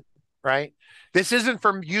 David, right? This isn't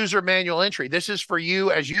for user manual entry. This is for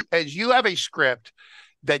you as you have a script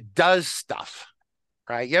that does stuff,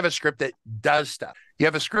 right? You have a script that does stuff. You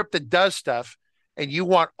have a script that does stuff, and you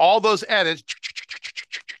want all those edits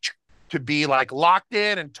to be like locked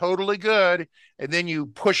in and totally good, and then you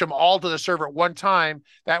push them all to the server at one time.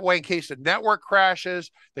 That way, in case the network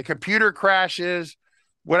crashes, the computer crashes,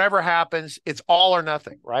 whatever happens, it's all or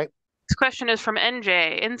nothing, right? This question is from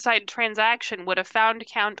NJ. Inside transaction, would a found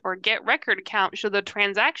count or get record count show the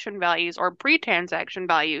transaction values or pre-transaction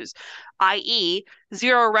values, i.e.,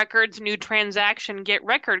 0 records, new transaction, get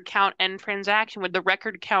record count, end transaction? Would the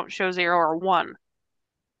record count show 0 or 1?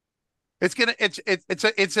 It's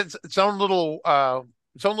its own little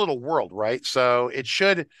world, right? So it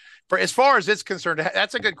should, for as far as it's concerned,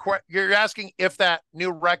 that's a good question. You're asking if that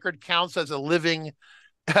new record counts as a living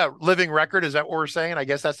record. Is that what we're saying? I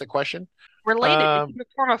guess that's the question. Related, if you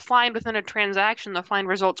perform a find within a transaction, the find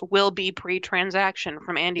results will be pre-transaction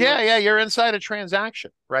from Andy. Yeah, you're inside a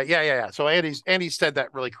transaction, right? Yeah. So Andy said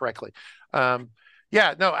that really correctly.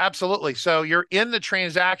 Yeah, no, absolutely. So you're in the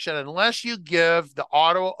transaction unless you give the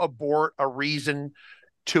auto abort a reason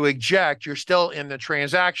to eject, you're still in the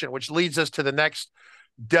transaction, which leads us to the next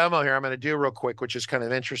demo here I'm going to do real quick, which is kind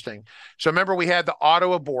of interesting. So remember we had the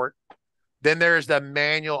auto abort, then there's the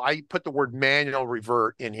manual. I put the word manual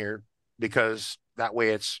revert in here because that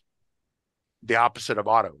way it's the opposite of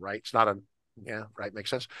auto, right? It's not a, yeah, right, makes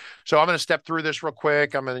sense. So I'm going to step through this real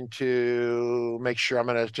quick. I'm going to make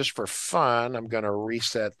sure just for fun, I'm going to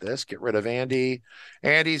reset this, get rid of Andy.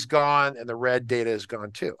 Andy's gone and the red data is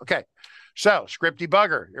gone too. Okay. So script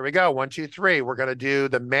debugger, here we go. 1, 2, 3. We're going to do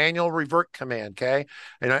the manual revert command. Okay.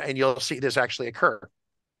 And you'll see this actually occur.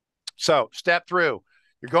 So step through,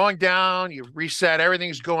 you're going down, you reset,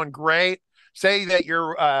 everything's going great. Say that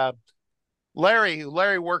you're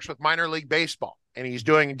Larry works with minor league baseball and he's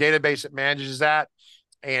doing a database that manages that.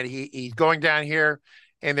 And he's going down here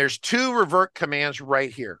and there's 2 revert commands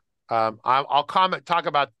right here. I'll talk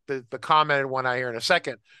about the commented one out here in a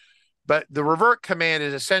second, but the revert command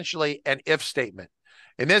is essentially an if statement.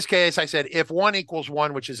 In this case, I said if 1 equals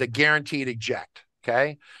 1, which is a guaranteed eject.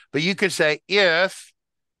 Okay. But you could say if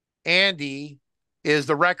Andy is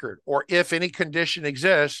the record, or if any condition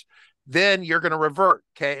exists, then you're going to revert.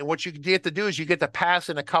 Okay. And what you get to do is you get to pass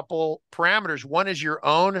in a couple parameters. One is your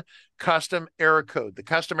own custom error code. The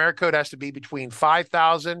custom error code has to be between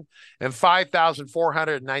 5,000 and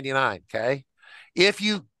 5,499. Okay. If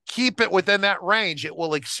you keep it within that range, it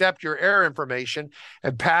will accept your error information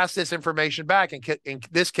and pass this information back. In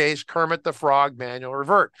this case, Kermit the Frog manual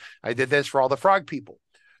revert. I did this for all the frog people.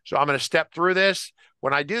 So I'm going to step through this.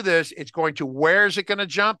 When I do this, it's going to, where is it going to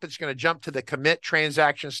jump? It's going to jump to the commit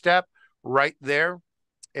transaction step right there.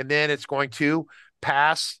 And then it's going to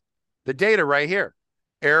pass the data right here.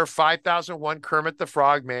 Error 5001 Kermit the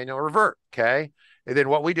Frog manual revert. Okay. And then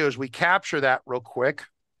what we do is we capture that real quick.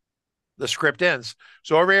 The script ends.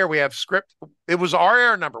 So over here we have script. It was our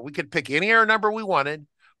error number. We could pick any error number we wanted.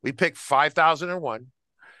 We picked 5001.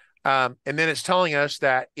 And then it's telling us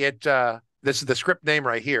that it this is the script name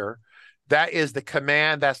right here. That is the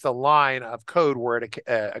command. That's the line of code where it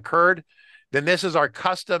occurred. Then this is our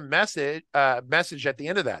custom message at the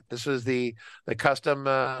end of that. This is the custom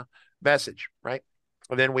message, right?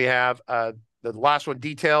 And then we have the last one,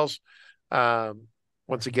 details.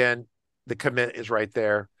 Once again, the commit is right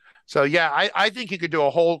there. So yeah, I think you could do a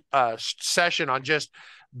whole session on just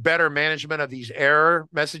better management of these error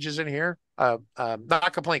messages in here.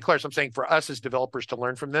 Not complaining, Claris. I'm saying for us as developers to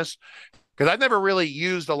learn from this, because I've never really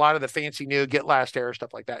used a lot of the fancy new get last error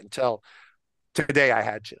stuff like that until today. I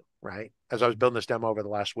had to, right, as I was building this demo over the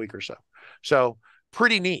last week or so. So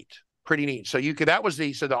pretty neat, pretty neat. So you could, that was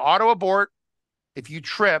the auto abort. If you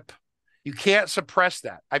trip, you can't suppress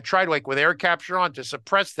that. I've tried like with error capture on to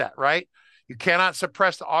suppress that, right? You cannot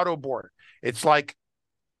suppress the auto abort. It's like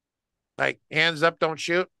hands up, don't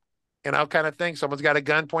shoot, kind of thing. Someone's got a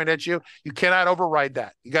gun pointed at you. You cannot override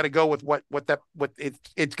that. You got to go with what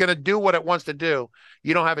it's going to do what it wants to do.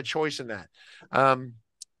 You don't have a choice in that.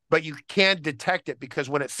 But you can detect it, because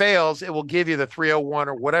when it fails, it will give you the 301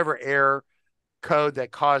 or whatever error code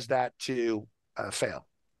that caused that to fail.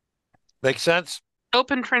 Make sense?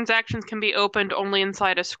 Open transactions can be opened only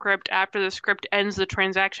inside a script. After the script ends, the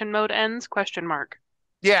transaction mode ends? ?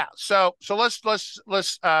 Yeah. So let's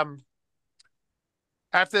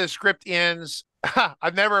after the script ends,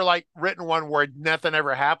 I've never written one where nothing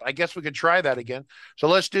ever happened. I guess we could try that again. So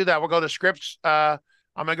let's do that. We'll go to scripts. I'm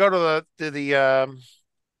gonna go to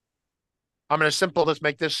I'm gonna let's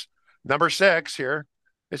make this number 6 here.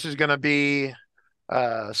 This is gonna be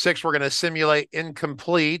 6. We're gonna simulate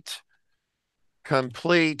incomplete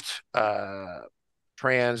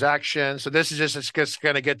transaction. So this is just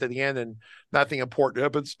going to get to the end and nothing important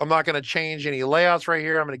happens. I'm not going to change any layouts right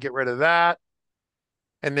here. I'm going to get rid of that.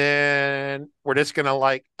 And then we're just going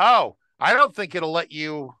to oh, I don't think it'll let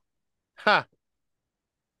you,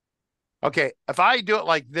 Okay, if I do it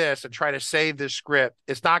like this and try to save this script,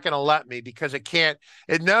 it's not going to let me, because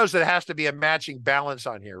it knows that it has to be a matching balance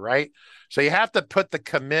on here, right? So you have to put the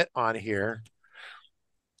commit on here.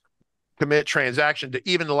 Commit transaction to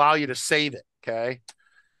even allow you to save it. Okay.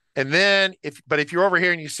 And then if you're over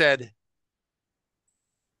here and you said,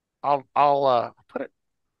 I'll put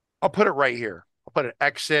it right here. I'll put an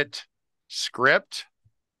exit script,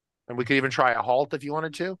 and we could even try a halt if you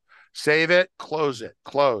wanted to. Save it, close it,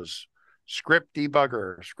 close. Script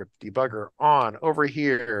debugger on over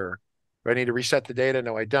here. Do I need to reset the data?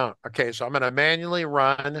 No, I don't. Okay, so I'm going to manually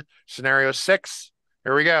run scenario 6.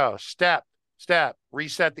 Here we go. Step,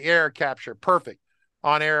 reset the error capture. Perfect.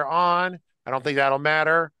 On error on. I don't think that'll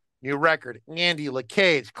matter. New record. Andy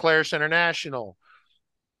Lacates, Claris International.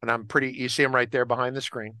 And you see him right there behind the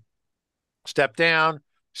screen. Step down,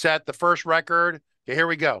 set the first record. Okay, here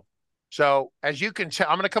we go. So as you can tell,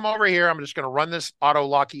 I'm going to come over here. I'm just going to run this auto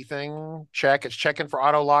locky thing. Check. It's checking for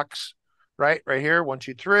auto locks. Right here. 1,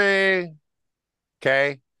 2, 3.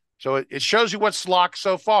 Okay. So it shows you what's locked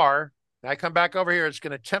so far. I come back over here. It's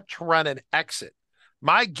going to attempt to run an exit.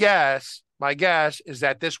 My guess is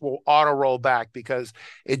that this will auto roll back, because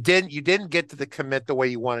you didn't get to the commit the way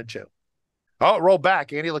you wanted to. Oh, roll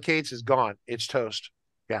back. Andy Lacates is gone. It's toast.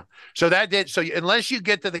 Yeah. So unless you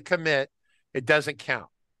get to the commit, it doesn't count.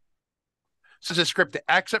 This is a script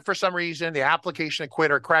to exit for some reason. The application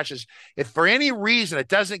quit or crashes. If for any reason it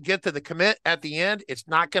doesn't get to the commit at the end, it's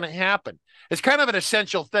not going to happen. It's kind of an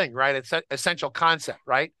essential thing, right? It's an essential concept,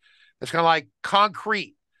 right? It's kind of like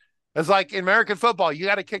concrete. It's like in American football, you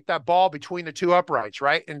got to kick that ball between the two uprights,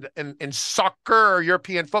 right? In soccer or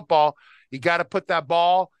European football, you got to put that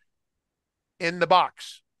ball in the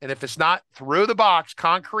box. And if it's not through the box,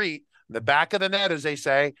 concrete, the back of the net, as they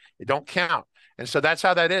say, it don't count. And so that's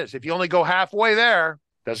how that is. If you only go halfway there,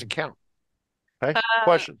 it doesn't count. Okay.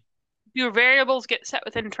 Question. Do variables get set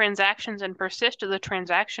within transactions and persist if the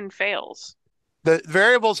transaction fails? The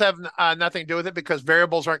variables have nothing to do with it, because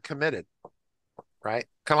variables aren't committed, right?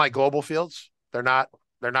 Kind of like global fields. They're not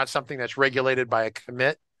something that's regulated by a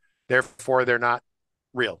commit. Therefore, they're not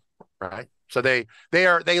real, right? So they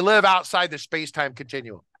live outside the space-time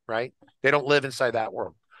continuum, right? They don't live inside that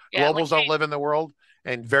world. Yeah, globals don't live in the world,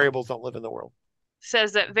 and variables don't live in the world.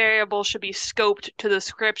 Says that variables should be scoped to the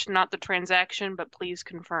script, not the transaction, but please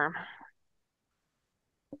confirm.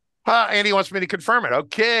 Andy wants me to confirm it.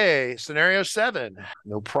 Okay, scenario 7.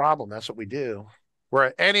 No problem. That's what we do.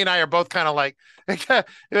 Andy and I are both kind of like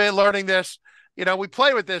learning this. We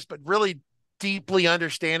play with this, but really deeply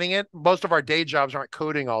understanding it. Most of our day jobs aren't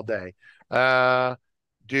coding all day.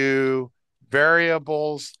 Do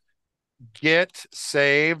variables get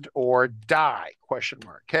saved or die? ?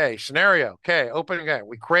 Okay, scenario. Okay, open again.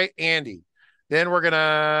 We create Andy. Then we're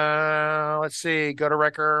gonna, let's see, go to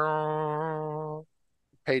record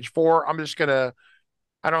page 4. I'm just gonna,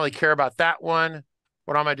 I don't really care about that one.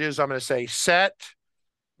 What I'm gonna do is I'm gonna say set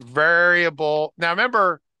variable. Now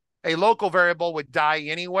remember, a local variable would die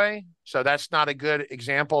anyway, so that's not a good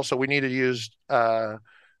example. So we need to use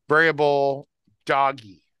variable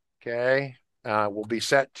doggy. Okay, will be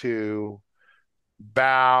set to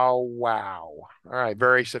bow wow. All right,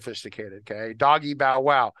 very sophisticated. Okay, doggy bow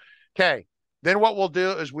wow. Okay, then what we'll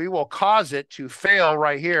do is we will cause it to fail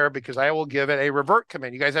right here because I will give it a revert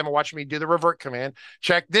command. You guys haven't watched me do the revert command.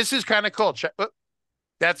 Check. This is kind of cool. Check. Oh,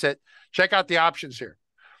 that's it. Check out the options here.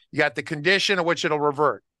 You got the condition of which it'll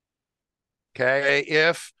revert. Okay,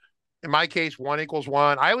 if in my case 1 equals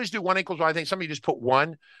 1, I always do 1 equals 1. I think some of you just put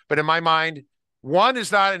 1, but in my mind, 1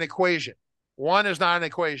 is not an equation. 1 is not an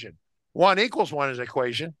equation. 1 equals 1 is an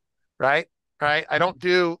equation, right? Right. I don't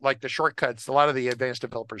do like the shortcuts. A lot of the advanced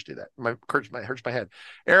developers do that. Hurts my head.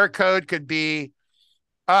 Error code could be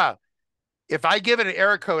if I give it an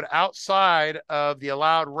error code outside of the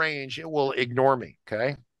allowed range, it will ignore me.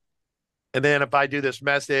 Okay. And then if I do this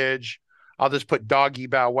message, I'll just put doggy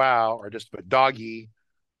bow wow or just put doggy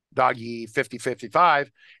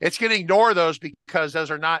 5055. It's going to ignore those because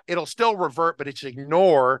those are not, it'll still revert, but it's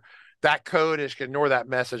ignore that code, is going to ignore that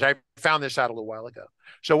message. I found this out a little while ago.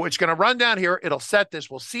 So it's going to run down here. It'll set this.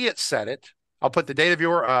 We'll see it set it. I'll put the data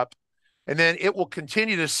viewer up, and then it will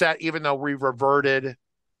continue to set even though we reverted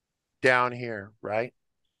down here, right?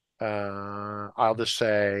 I'll just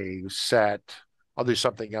say set. I'll do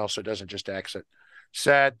something else so it doesn't just exit.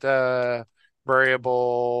 Set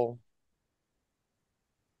variable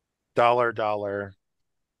 $,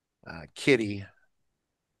 kitty,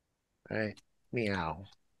 right? Meow.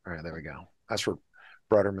 All right, there we go. That's for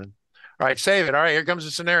Brutterman. All right, save it. All right, here comes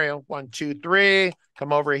the scenario. 1, 2, 3.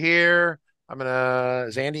 Come over here. I'm gonna.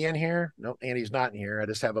 Is Andy in here? No, Andy's not in here. I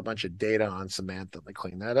just have a bunch of data on Samantha. Let me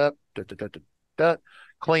clean that up.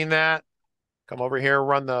 Clean that. Come over here.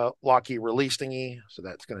 Run the Locky release thingy. So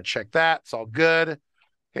that's gonna check that. It's all good.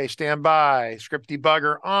 Okay, stand by. Script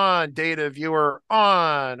debugger on. Data viewer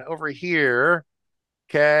on. Over here.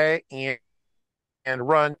 Okay, and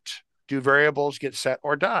run. Do variables get set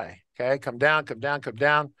or die? Okay, come down, come down, come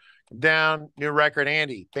down, come down. New record,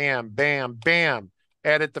 Andy. Bam, bam, bam.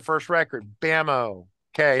 Edit the first record. Bammo.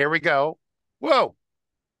 Okay, here we go. Whoa.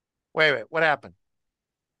 Wait. What happened?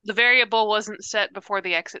 The variable wasn't set before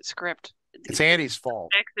the exit script. It's Andy's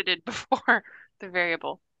fault. Exited before the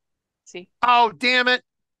variable. See? Oh, damn it.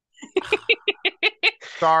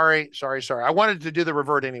 Sorry. I wanted to do the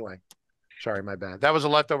revert anyway. Sorry, my bad. That was a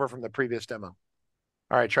leftover from the previous demo.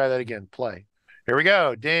 All right, try that again. Play. Here we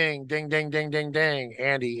go. Ding, ding, ding, ding, ding, ding.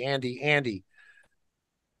 Andy.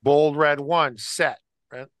 Bold red 1, set.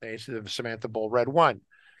 Right? Samantha bold red 1.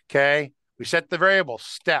 Okay. We set the variable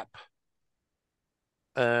step.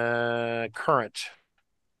 Current.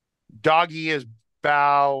 Doggy is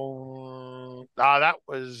bow. That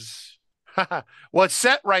was well, it's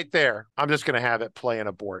set right there. I'm just gonna have it play and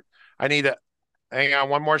abort. I need to hang on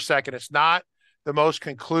one more second. It's not the most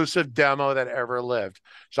conclusive demo that ever lived.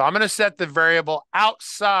 So I'm going to set the variable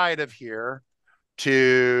outside of here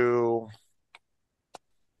to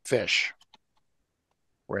fish.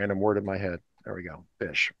 Random word in my head. There we go.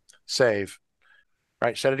 Fish. Save. All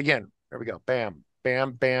right, set it again. There we go. Bam,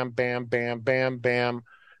 bam, bam, bam, bam, bam, bam.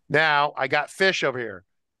 Now I got fish over here.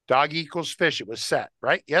 Dog equals fish. It was set,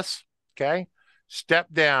 right? Yes. Okay.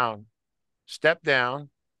 Step down.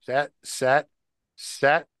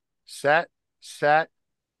 Set,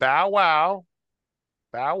 bow wow.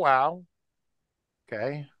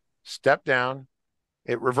 Okay. Step down.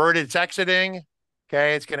 It reverted. It's exiting.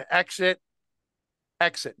 Okay. It's going to exit.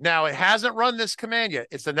 Now it hasn't run this command yet.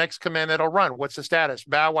 It's the next command that'll run. What's the status?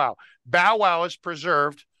 Bow wow. Bow wow is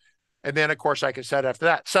preserved. And then of course I can set after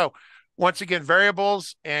that. So once again,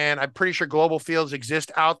 variables, and I'm pretty sure global fields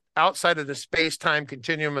exist outside of the space-time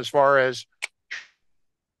continuum as far as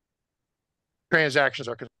transactions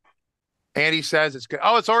are concerned. Andy says it's good.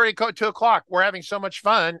 Oh, it's already 2 o'clock. We're having so much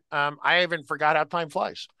fun. I even forgot how time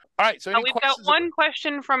flies. All right. So we've got one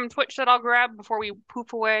question from Twitch that I'll grab before we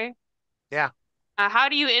poof away. Yeah. How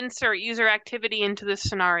do you insert user activity into this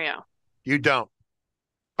scenario? You don't.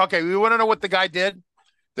 Okay. We want to know what the guy did.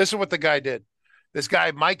 This is what the guy did. This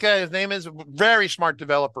guy, Micah, his name is, a very smart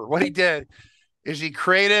developer. What he did is he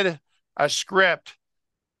created a script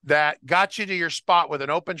that got you to your spot with an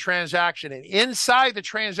open transaction, and inside the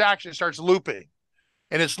transaction it starts looping,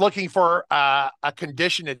 and it's looking for a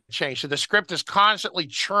condition to change. So the script is constantly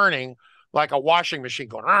churning like a washing machine,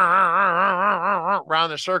 going around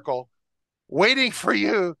the circle, waiting for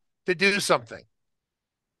you to do something.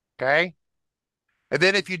 Okay. And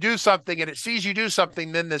then if you do something and it sees you do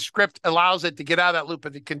something, then the script allows it to get out of that loop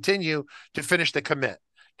and to continue to finish the commit.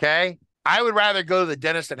 Okay. I would rather go to the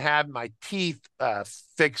dentist and have my teeth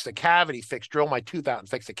fixed, the cavity fixed, drill my tooth out and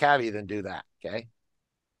fix the cavity than do that. Okay.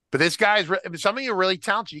 But this guy's, some of you are really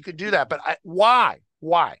talented. You could do that. But why?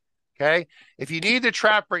 Why? Okay. If you need to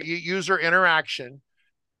trap user interaction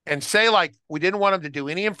and say, like, we didn't want them to do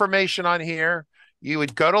any information on here, you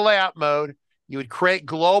would go to layout mode. You would create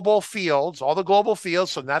global fields, all the global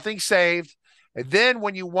fields, so nothing's saved. And then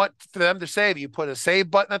when you want for them to save, you put a save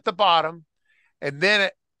button at the bottom. And then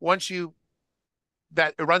once it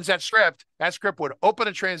runs that script would open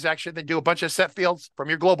a transaction, then do a bunch of set fields from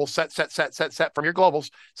your global, set from your globals,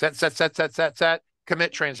 set,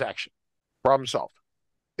 commit transaction. Problem solved.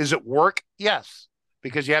 Is it work? Yes,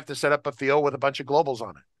 because you have to set up a field with a bunch of globals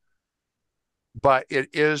on it. But it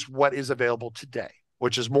is what is available today,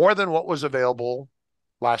 which is more than what was available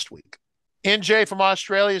last week. NJ from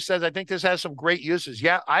Australia says, I think this has some great uses.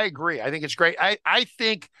 Yeah, I agree. I think it's great. I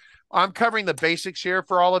think I'm covering the basics here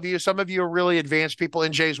for all of you. Some of you are really advanced people.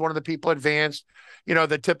 NJ is one of the people advanced,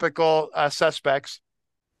 the typical suspects.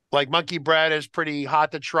 Like Monkey Bread is pretty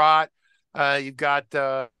hot to trot. You've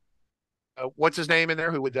got, what's his name in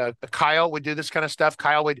there? Who would, Kyle would do this kind of stuff.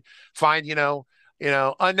 Kyle would find,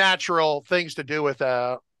 unnatural things to do with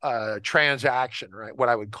a transaction, right? What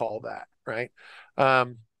I would call that, right?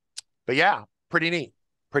 But yeah, pretty neat.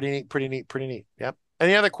 Yep.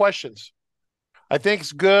 Any other questions? I think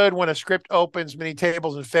it's good when a script opens many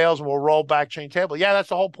tables and fails and will roll back chain table. Yeah, that's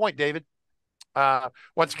the whole point, David.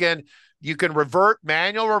 Once again, you can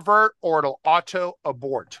manual revert, or it'll auto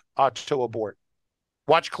abort.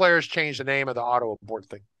 Watch Claris change the name of the auto abort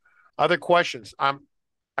thing. Other questions?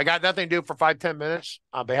 I got nothing to do for 5-10 minutes.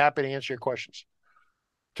 I'll be happy to answer your questions.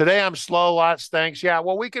 Today I'm slow, lots. Thanks. Yeah,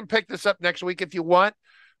 well, we can pick this up next week if you want.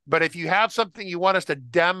 But if you have something you want us to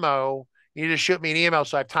demo, you need to shoot me an email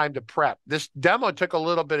so I have time to prep. This demo took a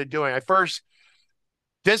little bit of doing.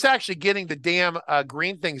 Just actually getting the damn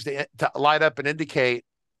green things to light up and indicate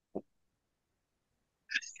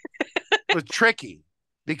was tricky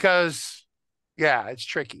because, yeah, it's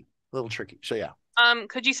tricky, a little tricky. So, yeah.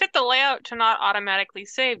 Could you set the layout to not automatically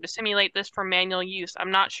save to simulate this for manual use?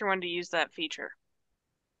 I'm not sure when to use that feature.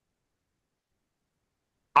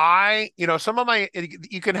 Some of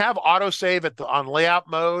you can have autosave on layout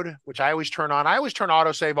mode, which I always turn on. I always turn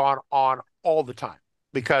autosave on all the time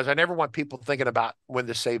because I never want people thinking about when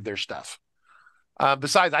to save their stuff.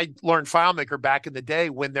 Besides, I learned FileMaker back in the day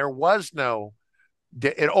when there was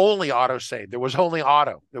it only autosave. There was only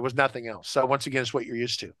auto. There was nothing else. So once again, it's what you're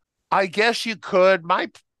used to. I guess you could. My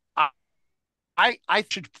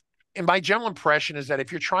general impression is that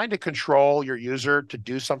if you're trying to control your user to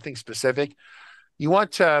do something specific, you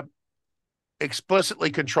want to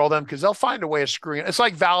explicitly control them because they'll find a way of screwing it. It's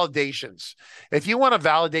like validations. If you want to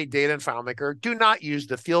validate data in FileMaker, do not use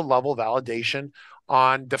the field level validation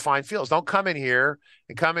on defined fields. Don't come in here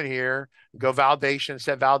and go validation and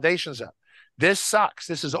set validations up. This sucks.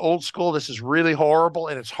 This is old school. This is really horrible,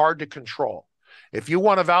 and it's hard to control. If you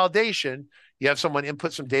want a validation, you have someone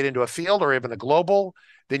input some data into a field or even a global,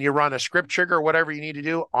 then you run a script trigger or whatever you need to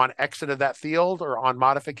do on exit of that field or on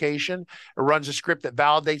modification. It runs a script that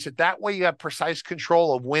validates it. That way you have precise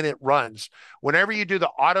control of when it runs. Whenever you do the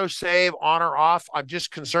auto save on or off, I'm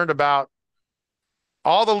just concerned about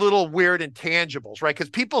all the little weird intangibles, right? Because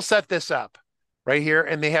people set this up right here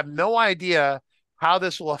and they have no idea how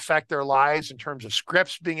this will affect their lives in terms of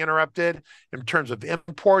scripts being interrupted, in terms of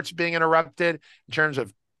imports being interrupted, in terms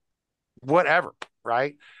of whatever,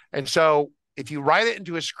 right? And so if you write it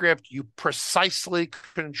into a script, you precisely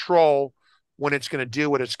control when it's going to do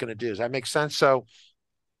what it's going to do. Does that make sense? So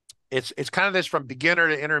it's kind of this from beginner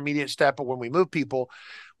to intermediate step. But when we move people,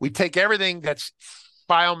 we take everything that's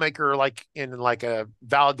FileMaker, like in like a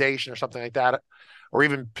validation or something like that, or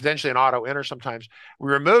even potentially an auto enter sometimes.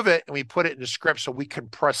 We remove it and we put it into scripts so we can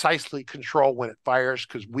precisely control when it fires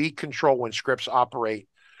because we control when scripts operate.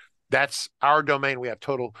 That's our domain. You have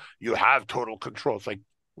total control. It's like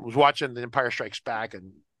I was watching The Empire Strikes Back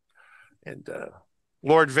and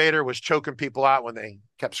Lord Vader was choking people out when they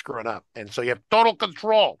kept screwing up. And so you have total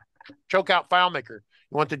control. Choke out FileMaker.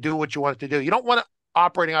 You want to do what you want it to do. You don't want it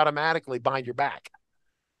operating automatically behind your back.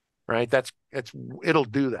 Right? It'll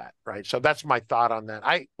do that, right? So that's my thought on that.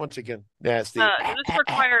 Once again, does this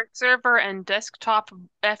require server and desktop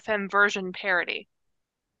FM version parity?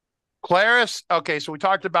 Claris, okay, so we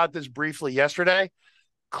talked about this briefly yesterday.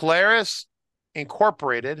 Claris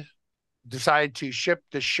Incorporated decided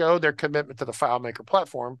to show their commitment to the FileMaker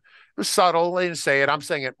platform. It was subtle. They didn't say it. I'm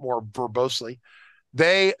saying it more verbosely.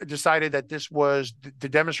 they decided that this was to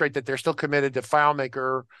demonstrate that they're still committed to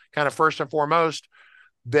FileMaker kind of first and foremost.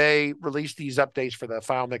 They released these updates for the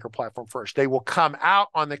FileMaker platform first. They will come out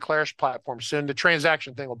on the Claris platform soon. The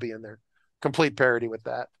transaction thing will be in there. Complete parity with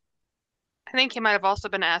that. I think he might have also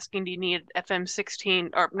been asking, do you need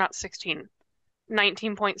FM16 or not 16,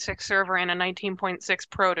 19.6 server and a 19.6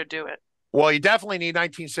 Pro to do it? Well, you definitely need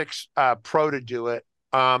 19.6 Pro to do it.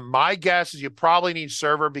 My guess is you probably need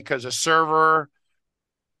server because a server,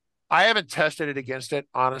 I haven't tested it against it,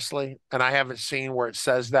 honestly, and I haven't seen where it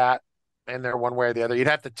says that in there one way or the other. You'd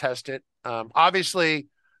have to test it. Obviously,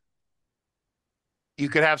 you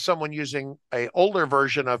could have someone using an older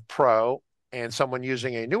version of Pro and someone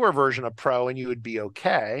using a newer version of Pro, and you would be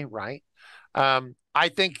okay, right? I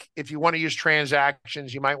think if you want to use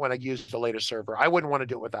transactions, you might want to use the latest server. I wouldn't want to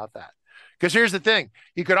do it without that. Because here's the thing.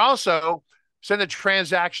 You could also send a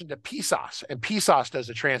transaction to PSOS, and PSOS does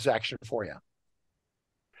a transaction for you.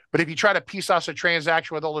 But if you try to PSOS a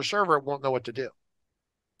transaction with older server, it won't know what to do.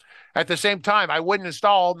 At the same time, I wouldn't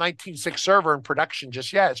install 19.6 server in production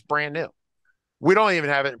just yet. It's brand new. We don't even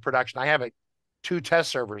have it in production. I have 2 test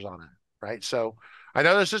servers on it, right? So I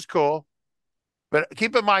know this is cool, but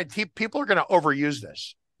keep in mind, people are going to overuse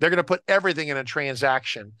this. They're going to put everything in a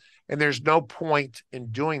transaction, and there's no point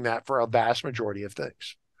in doing that for a vast majority of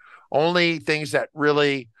things. Only things that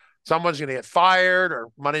really someone's going to get fired or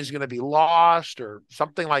money's going to be lost or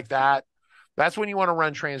something like that. That's when you want to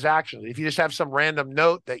run transactions. If you just have some random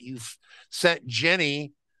note that you've sent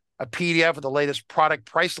Jenny a PDF of the latest product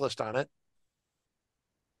price list on it,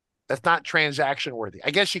 that's not transaction worthy.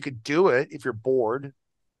 I guess you could do it if you're bored,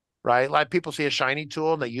 right? A lot of people see a shiny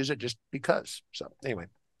tool and they use it just because. So anyway.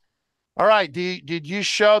 All right. Did you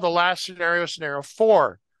show the last scenario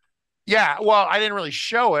 4? Yeah. Well, I didn't really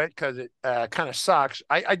show it because it kind of sucks.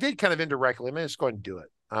 I did kind of indirectly. Let me just go ahead and do it.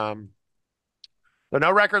 So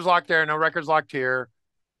no records locked there, no records locked here.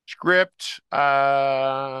 Script.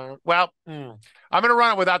 I'm going to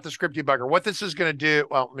run it without the script debugger. What this is going to do,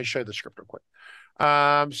 well, let me show you the script real quick.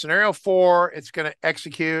 Scenario 4, it's going to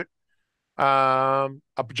execute a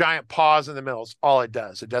giant pause in the middle. It's all it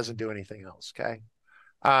does. It doesn't do anything else, okay?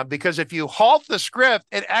 Because if you halt the script,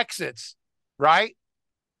 it exits, right?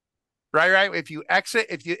 Right. If you exit,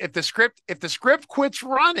 if the script quits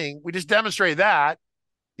running, we just demonstrated that.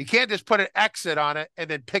 You can't just put an exit on it and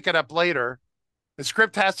then pick it up later. The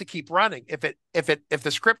script has to keep running. If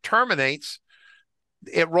the script terminates,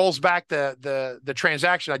 it rolls back the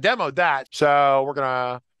transaction. I demoed that. So we're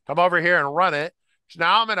gonna come over here and run it. So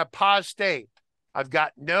now I'm in a pause state. I've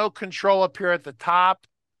got no control up here at the top.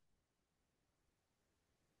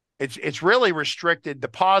 It's really restricted. The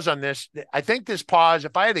pause on this, I think this pause,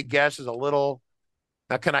 if I had to guess, is a little.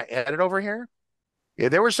 Now, can I edit over here? Yeah,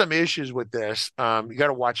 there were some issues with this. You got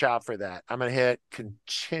to watch out for that. I'm going to hit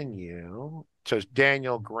continue. So it's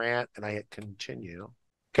Daniel Grant, and I hit continue.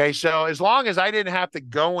 Okay, so as long as I didn't have to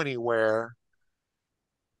go anywhere,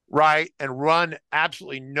 right, and run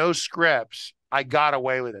absolutely no scripts, I got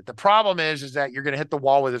away with it. The problem is that you're going to hit the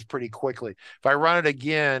wall with this pretty quickly. If I run it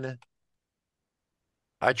again,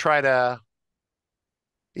 I try to,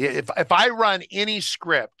 if I run any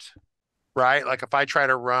script, right, like if I try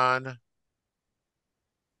to run,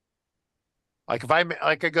 like if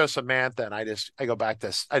I go Samantha and I go back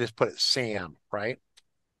to, I just put it Sam, right?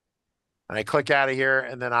 And I click out of here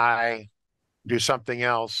and then I do something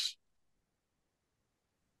else.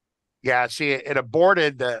 Yeah, see, it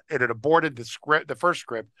aborted the script, the first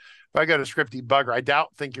script. If I go to script debugger, I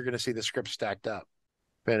think you're going to see the script stacked up.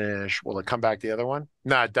 Finish. Will it come back the other one?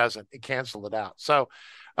 No, it doesn't. It canceled it out. So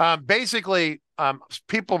basically,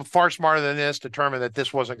 people far smarter than this determined that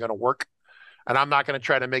this wasn't going to work. And I'm not going to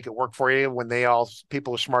try to make it work for you when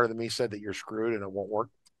people smarter than me said that you're screwed and it won't work.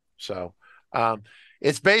 So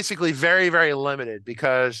it's basically very, very limited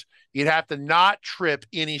because you'd have to not trip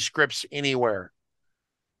any scripts anywhere.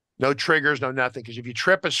 No triggers, no nothing. Because if you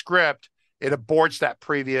trip a script, it aborts the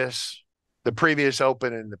previous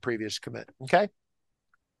open and the previous commit. Okay.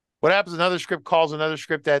 What happens? Another script calls another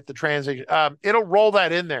script at the transaction. It'll roll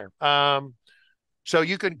that in there. So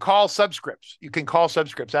you can call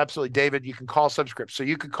subscripts. Absolutely, David. You can call subscripts. So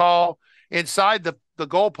you could call inside the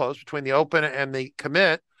goalpost between the open and the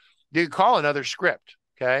commit. You can call another script.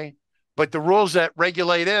 Okay. But the rules that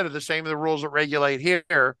regulate it are the same as the rules that regulate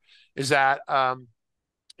here. Is that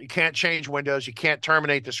you can't change windows. You can't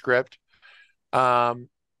terminate the script. All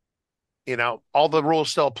the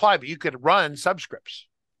rules still apply, but you could run subscripts.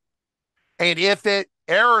 And if it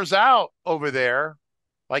errors out over there,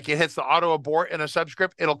 like it hits the auto abort in a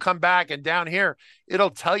subscript, it'll come back and down here, it'll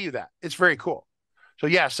tell you that. It's very cool. So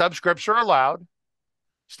yeah, subscripts are allowed.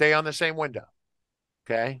 Stay on the same window.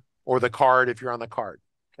 okay? Or the card if you're on the card,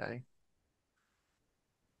 okay?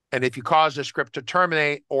 And if you cause the script to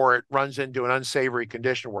terminate or it runs into an unsavory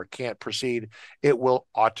condition where it can't proceed, it will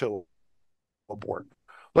auto abort.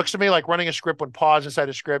 Looks to me like running a script when paused inside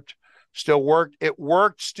a script still worked. It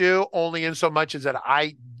worked, Stu, only in so much as that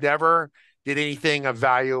I never did anything of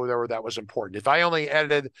value that was important. If I only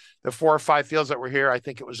edited the 4 or 5 fields that were here, I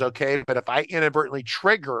think it was okay. But if I inadvertently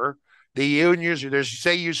trigger the user, there's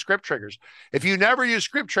say use script triggers. If you never use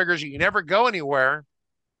script triggers, you never go anywhere.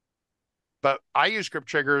 But I use script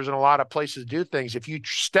triggers in a lot of places to do things. If you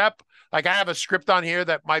step, like I have a script on here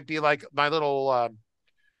that might be like my little,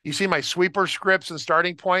 you see my sweeper scripts and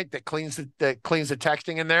starting point that cleans the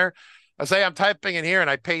texting in there. I say I'm typing in here and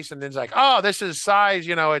I paste and then it's like, oh, this is size,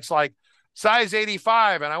 it's like size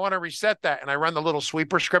 85 and I want to reset that. And I run the little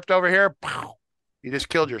sweeper script over here. You just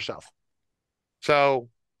killed yourself. So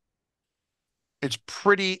it's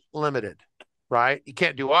pretty limited, right? You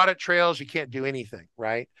can't do audit trails. You can't do anything,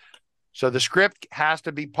 right? So the script has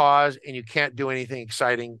to be paused and you can't do anything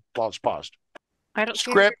exciting while it's paused. I don't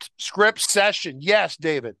script session. Yes,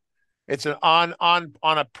 David. It's an on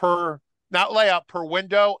a per, not layout, per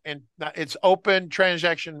window, and it's open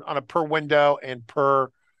transaction on a per window and per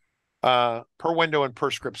window and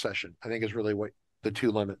per script session. I think is really what the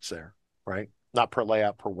two limits there, right? Not per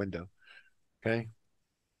layout, per window. Okay.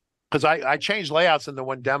 Because I changed layouts in the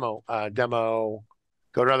one demo,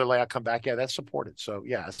 go to another layout, come back. Yeah, that's supported. So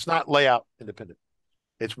yeah, it's not layout independent.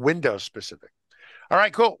 It's Windows specific. All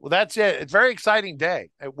right, cool. Well, that's it. It's a very exciting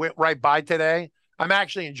day. It went right by today. I'm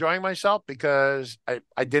actually enjoying myself because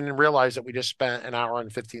I didn't realize that we just spent an hour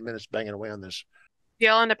and 15 minutes banging away on this. If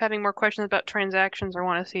y'all end up having more questions about transactions or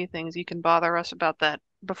want to see things, you can bother us about that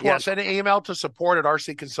before. Yeah, send an email to support at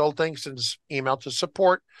RC Consulting. Send email to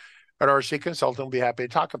support at RC Consulting. We'll be happy to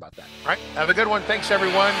talk about that. All right. Have a good one. Thanks,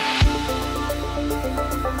 everyone.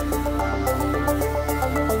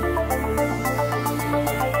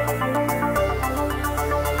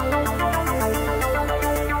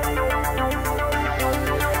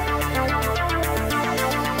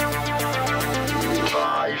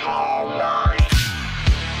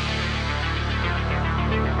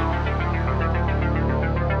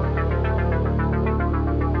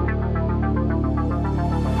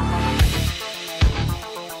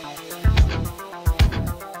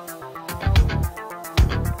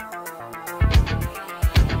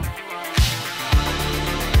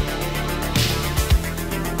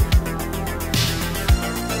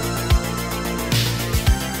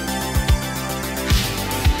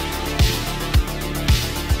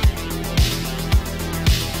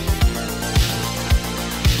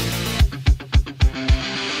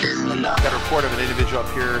 Got a report of an individual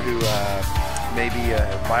up here who may be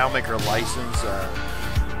a FileMaker license.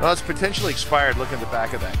 Well, it's potentially expired. Look at the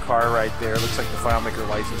back of that car right there. Looks like the FileMaker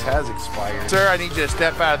license has expired. Sir, I need you to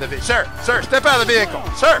step out of the vehicle. Sir, step out of the vehicle.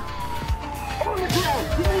 Sir.